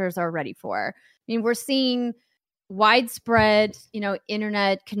publishers are ready for. I mean, we're seeing widespread,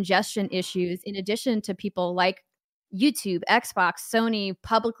 internet congestion issues in addition to people like YouTube, Xbox, Sony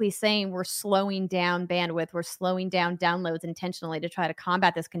publicly saying we're slowing down bandwidth, we're slowing down downloads intentionally to try to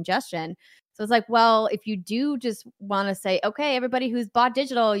combat this congestion. So it's like, well, if you do just want to say, okay, everybody who's bought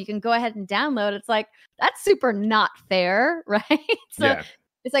digital, you can go ahead and download. It's like, that's super not fair, right?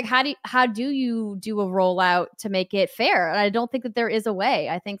 It's like, how do you do a rollout to make it fair? And I don't think that there is a way.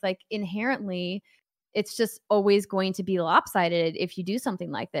 I think inherently, it's just always going to be lopsided if you do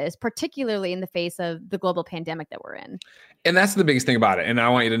something like this, particularly in the face of the global pandemic that we're in. And that's the biggest thing about it. And I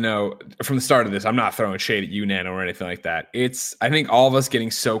want you to know from the start of this, I'm not throwing shade at you, Nano, or anything like that. I think all of us getting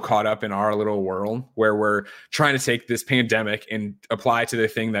so caught up in our little world where we're trying to take this pandemic and apply to the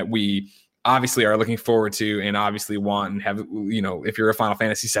thing that we obviously are looking forward to and obviously want and have, if you're a Final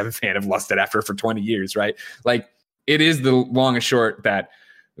Fantasy VII fan, have lusted after for 20 years, right? It is the long and short that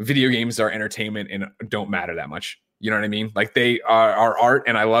video games are entertainment and don't matter that much. You know what I mean? They are art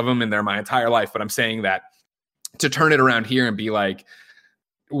and I love them and they're my entire life. But I'm saying that to turn it around here and be like,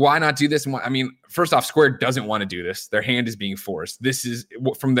 why not do this? First off, Square doesn't want to do this. Their hand is being forced. This is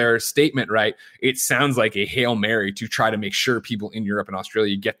from their statement, right? It sounds like a Hail Mary to try to make sure people in Europe and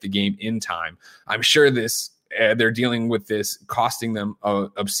Australia get the game in time. I'm sure they're dealing with this costing them an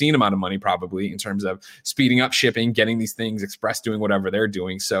obscene amount of money, probably in terms of speeding up shipping, getting these things expressed, doing whatever they're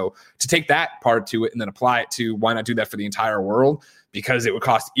doing. So to take that part to it and then apply it to why not do that for the entire world? Because it would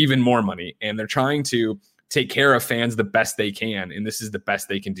cost even more money. And they're trying to take care of fans the best they can. And this is the best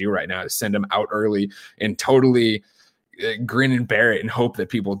they can do right now, to send them out early and totally grin and bear it and hope that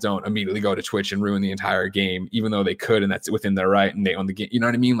people don't immediately go to Twitch and ruin the entire game, even though they could, and that's within their right and they own the game. You know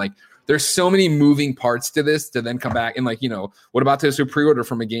what I mean? There's so many moving parts to this to then come back and what about those who pre-order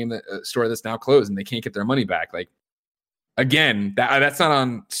from a store that's now closed and they can't get their money back? Again, that's not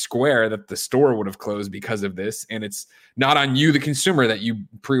on Square that the store would have closed because of this, and it's not on you, the consumer, that you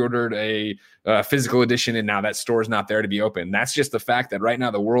pre-ordered a physical edition and now that store is not there to be open. That's just the fact that right now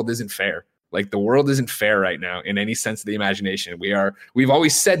the world isn't fair. The world isn't fair right now in any sense of the imagination. We've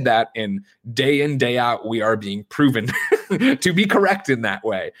always said that, and day in, day out, we are being proven to be correct in that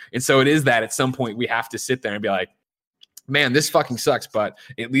way. And so it is that at some point we have to sit there and be like, man, this fucking sucks, but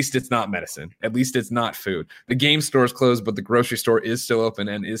at least it's not medicine. At least it's not food. The game store is closed, but the grocery store is still open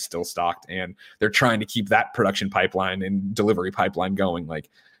and is still stocked. And they're trying to keep that production pipeline and delivery pipeline going.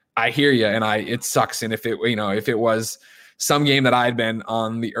 I hear you, and it sucks. And if it was some game that I had been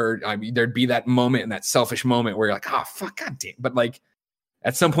on the urge, there'd be that moment and that selfish moment where you're like, oh, fuck, God damn. But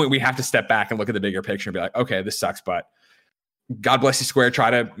at some point we have to step back and look at the bigger picture and be like, okay, this sucks, but God bless you, Square. Try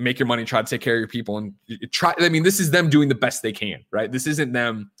to make your money, try to take care of your people, and try. This is them doing the best they can, right? This isn't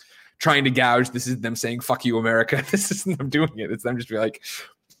them trying to gouge. This is them saying, fuck you, America. This isn't them doing it. It's them just be like,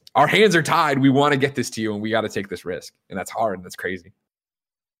 our hands are tied. We want to get this to you and we got to take this risk. And that's hard and that's crazy.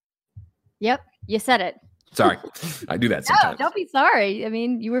 Yep. You said it. Sorry. I do that sometimes. No, don't be sorry.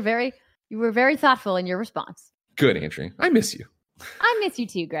 You were very thoughtful in your response. Good, Andrew. I miss you. I miss you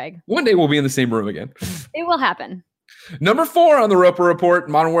too, Greg. One day we'll be in the same room again. It will happen. Number 4 on the Roper Report,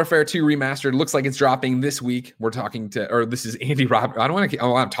 Modern Warfare 2 Remastered. Looks like it's dropping this week. This is Andy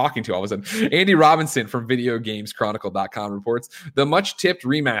I'm talking to all of a sudden. Andy Robinson from VideoGamesChronicle.com reports the much-tipped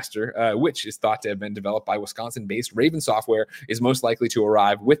remaster, which is thought to have been developed by Wisconsin-based Raven Software, is most likely to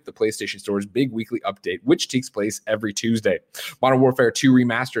arrive with the PlayStation Store's big weekly update, which takes place every Tuesday. Modern Warfare 2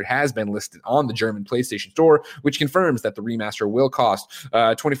 Remastered has been listed on the German PlayStation Store, which confirms that the remaster will cost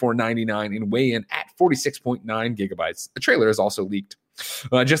 $24.99 and weigh in at 46.9 gigabytes. A trailer is also leaked.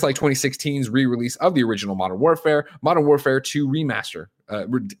 Just like 2016's re-release of the original Modern Warfare 2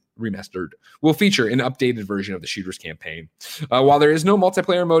 remastered will feature an updated version of the shooter's campaign. While there is no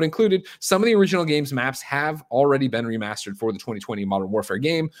multiplayer mode included, some of the original game's maps have already been remastered for the 2020 Modern Warfare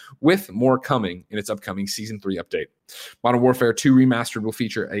game, with more coming in its upcoming Season 3 update. Modern Warfare 2 Remastered will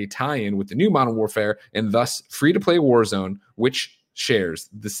feature a tie-in with the new Modern Warfare and thus free-to-play Warzone, which shares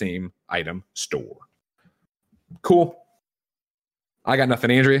the same item store. Cool. I got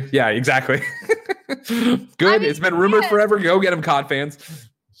nothing, Andrea. Yeah, exactly. Good. I mean, it's been rumored forever. Go get them, COD fans.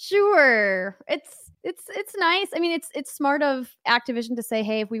 Sure. It's nice. I mean, it's smart of Activision to say,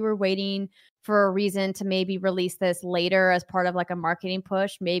 hey, if we were waiting for a reason to maybe release this later as part of like a marketing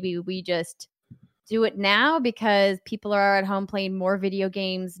push, maybe we just do it now because people are at home playing more video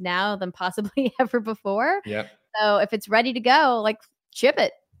games now than possibly ever before. Yeah. So if it's ready to go, like, ship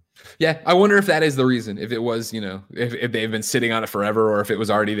it. Yeah, I wonder if that is the reason. If it was, if they've been sitting on it forever, or if it was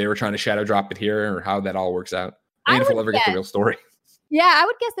already they were trying to shadow drop it here, or how that all works out. And if we'll ever get the real story. Yeah, I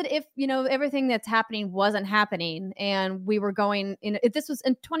would guess that if everything that's happening wasn't happening, and we were going if this was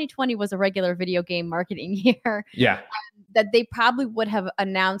in 2020 was a regular video game marketing year. Yeah, that they probably would have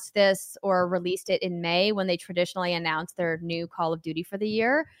announced this or released it in May when they traditionally announce their new Call of Duty for the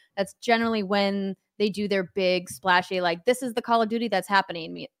year. That's generally when they do their big splashy, like, this is the Call of Duty that's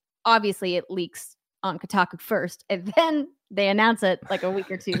happening. Obviously, it leaks on Kotaku first, and then they announce it like a week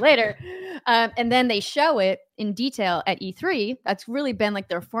or two later. And then they show it in detail at E3. That's really been like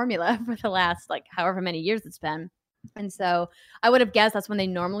their formula for the last, like, however many years it's been. And so I would have guessed that's when they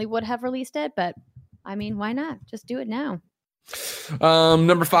normally would have released it. But I mean, why not? Just do it now.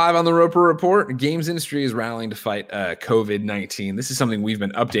 Number 5 on the Roper Report, games industry is rallying to fight COVID-19. This is something we've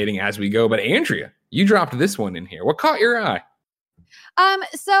been updating as we go. But Andrea, you dropped this one in here. What caught your eye?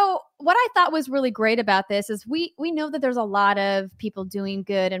 So what I thought was really great about this is we know that there's a lot of people doing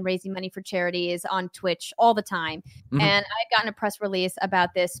good and raising money for charities on Twitch all the time. Mm-hmm. And I've gotten a press release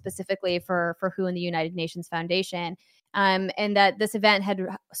about this specifically for WHO and the United Nations Foundation. And that this event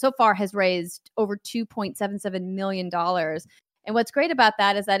has raised over $2.77 million. And what's great about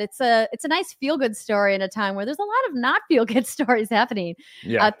that is that it's a nice feel-good story in a time where there's a lot of not feel-good stories happening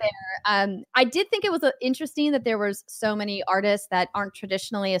out there. I did think it was interesting that there was so many artists that aren't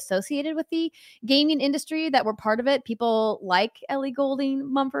traditionally associated with the gaming industry that were part of it. People like Ellie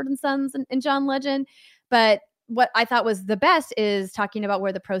Goulding, Mumford & Sons, and John Legend. But what I thought was the best is talking about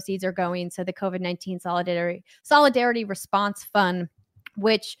where the proceeds are going. So the COVID-19 Solidarity Response Fund,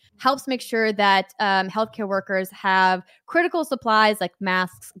 which helps make sure that healthcare workers have critical supplies like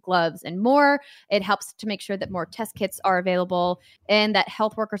masks, gloves, and more. It helps to make sure that more test kits are available and that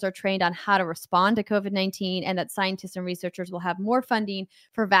health workers are trained on how to respond to COVID-19, and that scientists and researchers will have more funding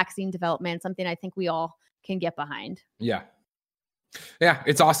for vaccine development, something I think we all can get behind. Yeah,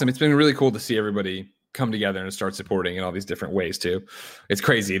 it's awesome. It's been really cool to see everybody come together and start supporting in all these different ways too. It's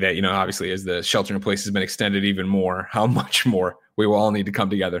crazy that, obviously as the shelter in place has been extended even more, how much more we will all need to come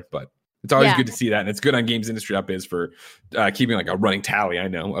together. But it's always good to see that. And it's good on Games Industry Upbiz for keeping like a running tally, I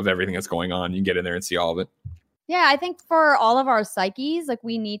know, of everything that's going on. You can get in there and see all of it. Yeah, I think for all of our psyches, like,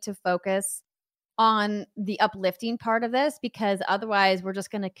 we need to focus on the uplifting part of this, because otherwise we're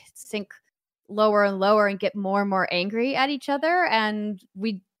just going to sink lower and lower and get more and more angry at each other. And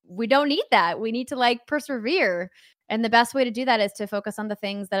we don't need that. We need to like persevere. And the best way to do that is to focus on the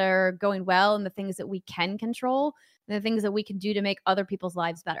things that are going well and the things that we can control and the things that we can do to make other people's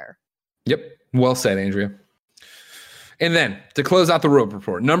lives better. Yep. Well said, Andrea. And then to close out the Rope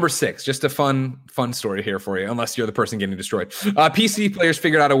Report, number 6, just a fun story here for you, unless you're the person getting destroyed. PC players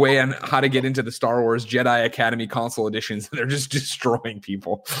figured out a way on how to get into the Star Wars Jedi Academy console editions. They're just destroying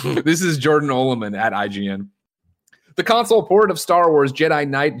people. This is Jordan Oloman at IGN. The console port of Star Wars Jedi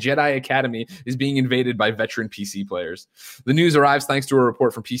Knight Jedi Academy is being invaded by veteran PC players. The news arrives thanks to a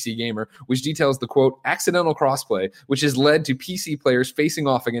report from PC Gamer, which details the, quote, accidental crossplay, which has led to PC players facing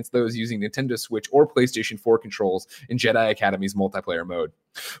off against those using Nintendo Switch or PlayStation 4 controls in Jedi Academy's multiplayer mode.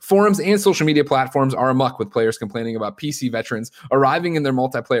 Forums and social media platforms are amok with players complaining about PC veterans arriving in their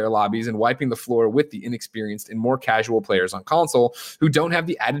multiplayer lobbies and wiping the floor with the inexperienced and more casual players on console who don't have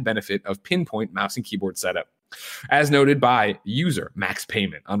the added benefit of pinpoint mouse and keyboard setup. As noted by user Max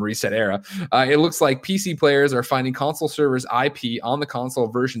Payment on Reset Era, it looks like PC players are finding console servers' IP on the console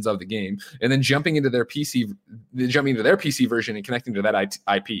versions of the game and then jumping into their PC version and connecting to that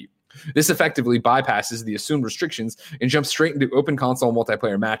IP. This effectively bypasses the assumed restrictions and jumps straight into open console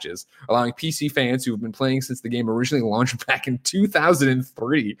multiplayer matches, allowing PC fans who have been playing since the game originally launched back in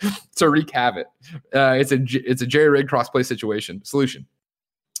 2003 to wreak havoc. It's a jerry-rigged crossplay solution.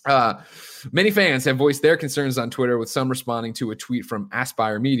 Many fans have voiced their concerns on Twitter, with some responding to a tweet from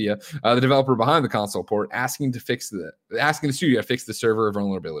Aspire Media, the developer behind the console port, asking the studio to fix the server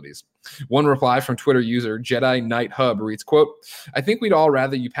vulnerabilities. One reply from Twitter user Jedi Knight Hub reads, quote, "I think we'd all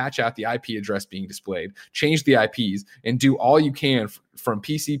rather you patch out the IP address being displayed, change the IPs, and do all you can from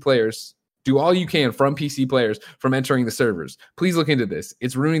PC players from entering the servers. Please look into this.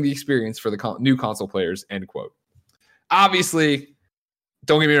 It's ruining the experience for the new console players," end quote. Obviously,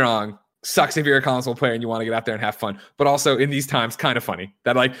 don't get me wrong, sucks if you're a console player and you want to get out there and have fun. But also in these times, kind of funny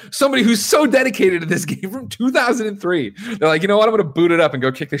that like somebody who's so dedicated to this game from 2003, they're like, you know what, I'm going to boot it up and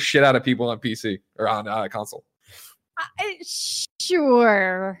go kick the shit out of people on PC or on console.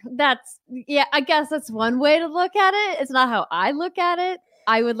 Sure. I guess that's one way to look at it. It's not how I look at it.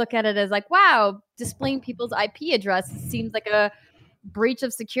 I would look at it as like, wow, displaying people's IP address seems like a breach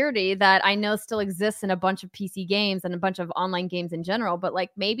of security that I know still exists in a bunch of PC games and a bunch of online games in general, but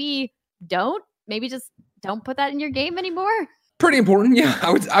like maybe just don't put that in your game anymore. Pretty important. Yeah,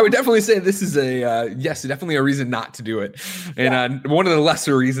 I would definitely say this is definitely a reason not to do it. And one of the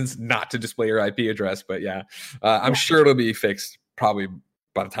lesser reasons not to display your IP address, but I'm sure it'll be fixed probably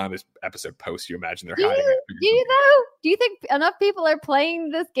by the time this episode posts. You imagine they're hiding it. Do you think enough people are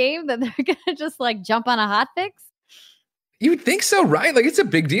playing this game that they're going to just like jump on a hot fix? You would think so, right? Like, it's a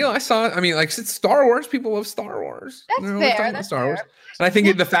big deal. It's Star Wars. People love Star Wars. That's fair. That's Star Wars. And I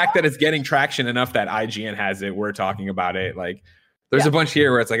think the fact that it's getting traction enough that IGN has it, we're talking about it. Like, there's a bunch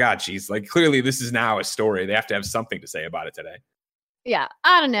here where it's like, geez, like clearly this is now a story. They have to have something to say about it today. Yeah,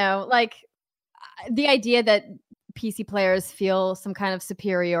 I don't know. Like, the idea that PC players feel some kind of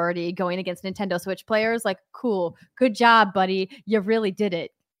superiority going against Nintendo Switch players, like, cool, good job, buddy. You really did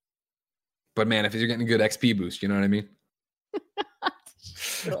it. But man, if you're getting a good XP boost, you know what I mean?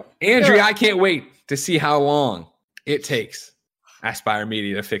 Andrea, I can't wait to see how long it takes Aspire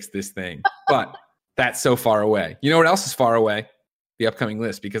Media to fix this thing. But that's so far away. You know what else is far away? The upcoming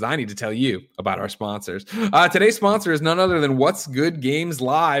list, because I need to tell you about our sponsors. Today's sponsor is none other than What's Good Games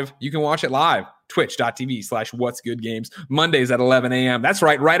Live. You can watch it live, twitch.tv/What's Good Games, Mondays at 11 a.m. That's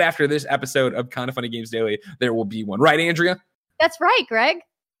right after this episode of Kind of Funny Games Daily, there will be one. Right, Andrea? That's right, Greg.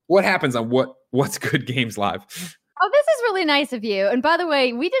 What happens on What's Good Games Live? Oh, this is really nice of you. And by the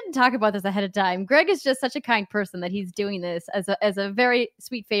way, we didn't talk about this ahead of time. Greg is just such a kind person that he's doing this as a very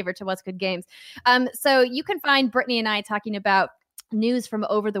sweet favor to What's Good Games. So you can find Brittany and I talking about news from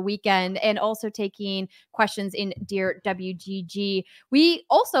over the weekend and also taking questions in Dear WGG. We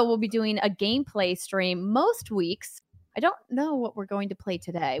also will be doing a gameplay stream most weeks. I don't know what we're going to play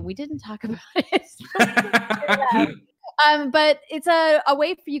today. We didn't talk about it. But it's a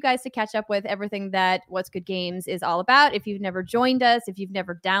way for you guys to catch up with everything that What's Good Games is all about. If you've never joined us, if you've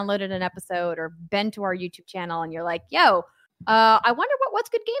never downloaded an episode or been to our YouTube channel and you're like, yo, I wonder what What's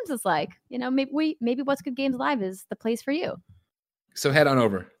Good Games is like. You know, maybe What's Good Games Live is the place for you. So head on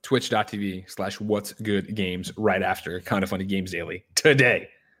over twitch.tv/What's Good Games right after Kind of Funny Games Daily today.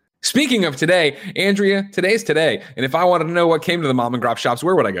 Speaking of today, Andrea, today's today. And if I wanted to know what came to the mom and grop shops,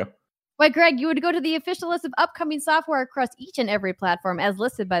 where would I go? Why, Greg, you would go to the official list of upcoming software across each and every platform as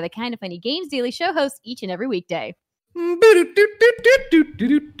listed by the Kind of Funny Games Daily show hosts each and every weekday. Yeah.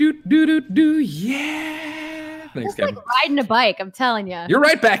 Thanks, Kevin. Like riding a bike, I'm telling you. You're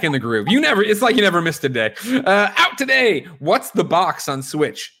right back in the groove. It's like you never missed a day. Out today, What's the Box on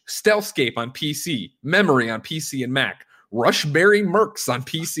Switch, Stealthscape on PC, Memory on PC and Mac, Rushberry Mercs on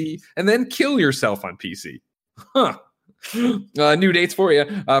PC, and then Kill Yourself on PC. Huh. New dates for you.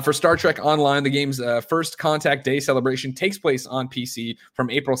 For Star Trek Online, the game's first Contact Day celebration takes place on PC from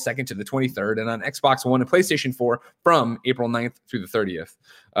April 2nd to the 23rd, and on Xbox One and PlayStation 4 from April 9th through the 30th.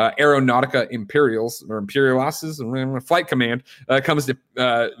 Aeronautica Imperials Flight Command comes to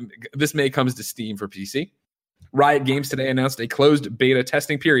Steam for PC. Riot Games today announced a closed beta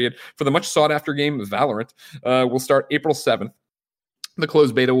testing period for the much sought-after game Valorant. Will start April 7th. The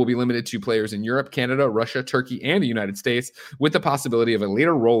closed beta will be limited to players in Europe, Canada, Russia, Turkey, and the United States, with the possibility of a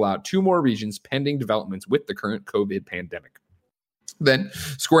later rollout to more regions pending developments with the current COVID pandemic. Then,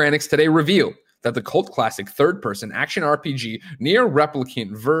 Square Enix today revealed that the cult classic third-person action RPG Nier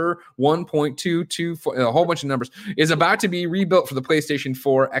Replicant Ver 1.224, a whole bunch of numbers, is about to be rebuilt for the PlayStation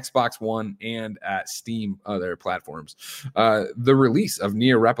 4, Xbox One, and Steam other platforms. The release of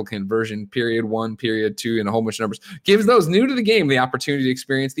Nier Replicant version period 1, period 2, and a whole bunch of numbers gives those new to the game the opportunity to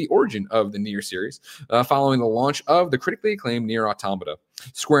experience the origin of the Nier series following the launch of the critically acclaimed Nier Automata.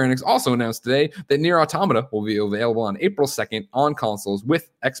 Square Enix also announced today that Nier Automata will be available on April 2nd on consoles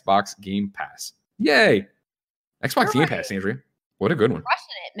with Xbox Game Pass. Yay! Xbox Game Pass, Andrea. What a good one. Crushing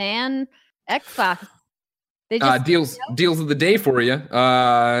it, man. Xbox. They just deals of the day for you.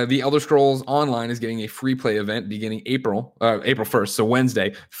 The Elder Scrolls Online is getting a free play event beginning April 1st, so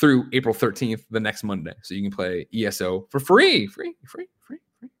Wednesday through April 13th, the next Monday. So you can play ESO for free.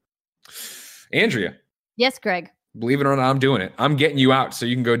 Andrea. Yes, Greg. Believe it or not, I'm doing it. I'm getting you out so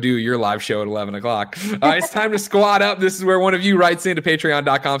you can go do your live show at 11 o'clock. It's time to squad up. This is where one of you writes into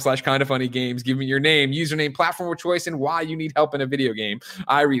patreon.com/kindoffunnygames. Give me your name, username, platform of choice, and why you need help in a video game.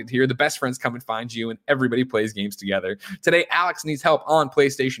 I read it here. The best friends come and find you, and everybody plays games together. Today, Alex needs help on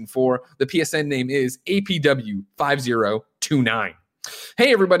PlayStation 4. The PSN name is APW5029.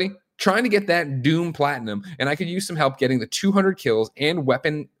 Hey, everybody. Trying to get that Doom Platinum, and I could use some help getting the 200 kills and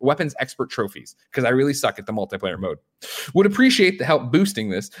weapons expert trophies because I really suck at the multiplayer mode. Would appreciate the help boosting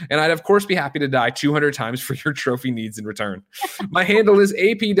this, and I'd of course be happy to die 200 times for your trophy needs in return. My handle is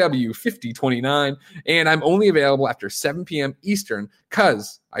APW5029, and I'm only available after 7 p.m. Eastern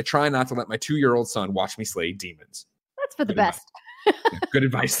because I try not to let my 2-year-old son watch me slay demons. That's for the best. Good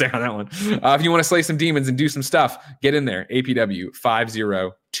advice there on that one. If you want to slay some demons and do some stuff, get in there.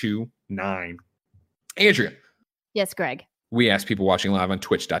 APW5029. Andrea. Yes, Greg. We ask people watching live on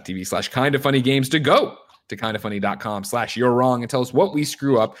twitch.tv/kindoffunnygames to go to kindoffunny.com/you're wrong and tell us what we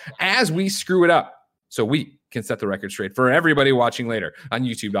screw up as we screw it up so we can set the record straight for everybody watching later on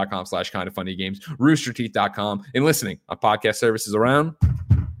youtube.com/kindoffunnygames, roosterteeth.com, and listening on podcast services around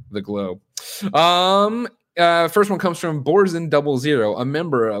the globe. First one comes from Borzen00, a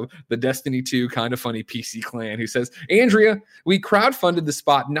member of the Destiny 2 Kind of Funny PC clan, who says, Andrea, we crowdfunded the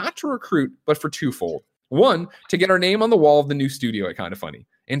spot not to recruit, but for twofold. 1, to get our name on the wall of the new studio at Kind of Funny.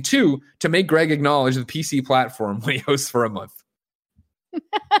 And 2, to make Greg acknowledge the PC platform when he hosts for a month.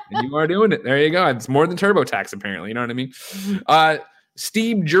 And you are doing it. There you go. It's more than TurboTax, apparently. You know what I mean?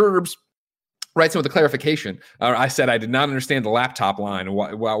 Steve Gerbs writes in with a clarification. I said I did not understand the laptop line and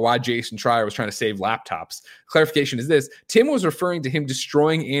why Jason Schreier was trying to save laptops. Clarification is this. Tim was referring to him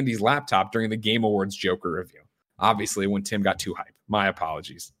destroying Andy's laptop during the Game Awards Joker review. Obviously, when Tim got too hype. My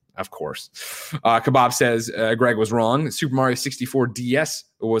apologies, of course. Kebab says Greg was wrong. Super Mario 64 DS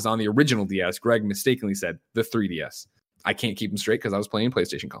was on the original DS. Greg mistakenly said the 3DS. I can't keep him straight because I was playing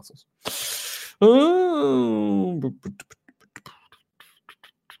PlayStation consoles.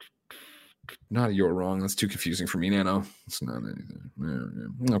 Not you're wrong. That's too confusing for me, Nano. It's not anything.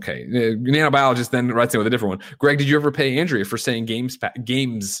 Okay. Nanobiologist then writes in with a different one. Greg, did you ever pay Andrea for saying games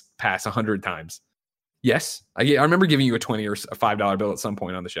pass 100 times? Yes. I remember giving you a $20 or a $5 bill at some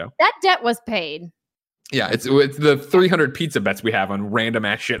point on the show. That debt was paid. Yeah, it's the 300 pizza bets we have on random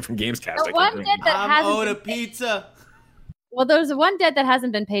ass shit from Gamescast. The one debt that I'm owed a pizza. Well, there's one debt that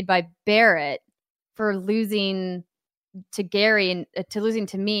hasn't been paid by Barrett for losing to Gary and to losing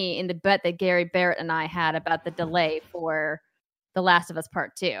to me in the bet that Gary, Barrett, and I had about the delay for The Last of Us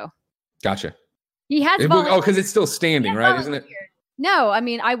Part 2. Gotcha. He has because it's still standing, right? Isn't it? No, I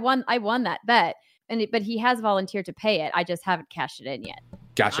mean I won that bet, but he has volunteered to pay it. I just haven't cashed it in yet.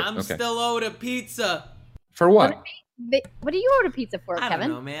 Gotcha. I'm still owed a pizza. For what? What do you order pizza for, Kevin? I don't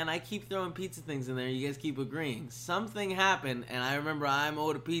know, man. I keep throwing pizza things in there. You guys keep agreeing. Something happened, and I remember I'm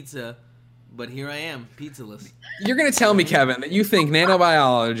owed a pizza. But here I am, pizzaless. You're going to tell me, Kevin, that you think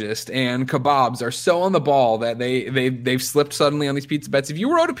Nanobiologist and Kebabs are so on the ball that they've slipped suddenly on these pizza bets. If you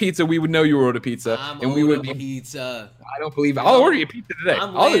were owed a pizza, we would know you were owed a pizza. We would be pizza. I don't believe it. I'll order you a pizza today.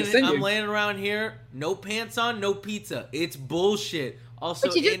 I'm laying around here, no pants on, no pizza. It's bullshit. Also,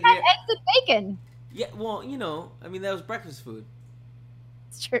 but you just had eggs and bacon. Yeah, well, I mean, that was breakfast food.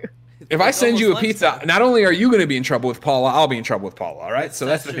 It's true. If I send you a pizza, not only are you going to be in trouble with Paula, I'll be in trouble with Paula. All right, so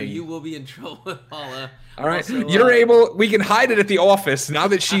that's the thing. You will be in trouble with Paula. All right, also, we can hide it at the office now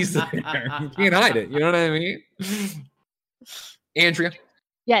that she's there. You can't hide it. You know what I mean? Andrea.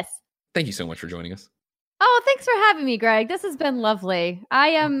 Yes. Thank you so much for joining us. Oh, thanks for having me, Greg. This has been lovely.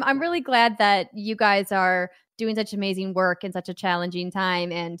 I'm really glad that you guys are doing such amazing work in such a challenging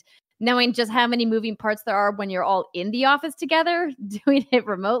time, and knowing just how many moving parts there are when you're all in the office together, doing it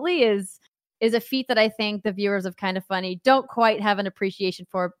remotely is a feat that I think the viewers of Kind of Funny don't quite have an appreciation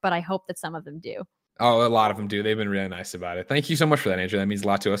for, but I hope that some of them do. Oh, a lot of them do. They've been really nice about it. Thank you so much for that, Andrew. That means a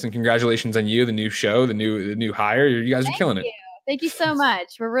lot to us. And congratulations on you, the new show, the new hire. You guys are killing it. Thank you so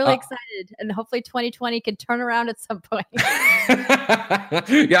much. We're really excited, and hopefully 2020 can turn around at some point.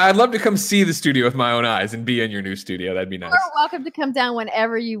 Yeah, I'd love to come see the studio with my own eyes and be in your new studio. That'd be nice. You're welcome to come down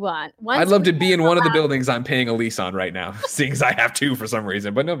whenever you want. I'd love to be in one of the buildings I'm paying a lease on right now, seeing as I have two for some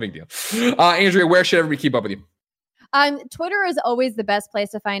reason, but no big deal. Andrea, where should everybody keep up with you? Twitter is always the best place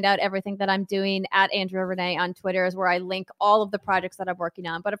to find out everything that I'm doing. At Andrea Renee on Twitter is where I link all of the projects that I'm working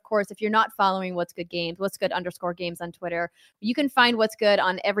on. But of course, if you're not following What's Good Games, What's Good _games on Twitter, you can find What's Good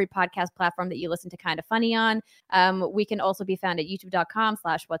on every podcast platform that you listen to Kind of Funny on. We can also be found at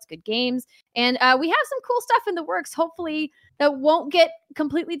youtube.com/What's Good Games. And we have some cool stuff in the works, hopefully, that won't get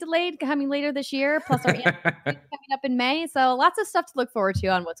completely delayed coming later this year. Plus our anniversary coming up in May. So lots of stuff to look forward to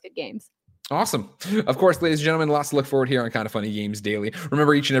on What's Good Games. Awesome. Of course, ladies and gentlemen, lots to look forward here on Kind of Funny Games Daily.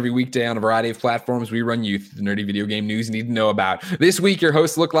 Remember, each and every weekday on a variety of platforms, we run you through the nerdy video game news you need to know about. This week, your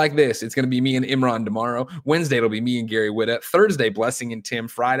hosts look like this. It's going to be me and Imran tomorrow. Wednesday, it'll be me and Gary Whitta. Thursday, Blessing and Tim.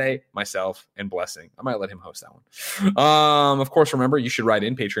 Friday, myself and Blessing. I might let him host that one. Of course, remember, you should write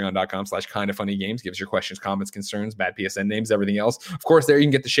in patreon.com/kindoffunnygames. Give us your questions, comments, concerns, bad PSN names, everything else. Of course, there you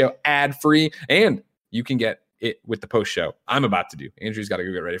can get the show ad-free, and you can get it with the post show I'm about to do. Andrew's got to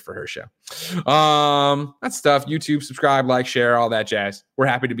go get ready for her show. That stuff. YouTube, subscribe, like, share, all that jazz. We're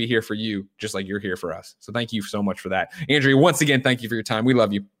happy to be here for you, just like you're here for us. So thank you so much for that. Andrea, once again, thank you for your time. We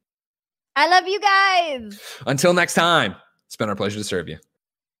love you. I love you guys. Until next time, it's been our pleasure to serve you.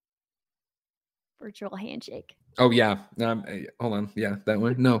 Virtual handshake. Oh, yeah. Hold on. Yeah, that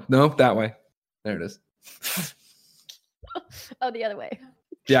way. No, that way. There it is. Oh, the other way.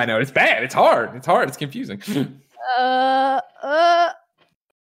 Yeah, I know. It's bad. It's hard. It's confusing.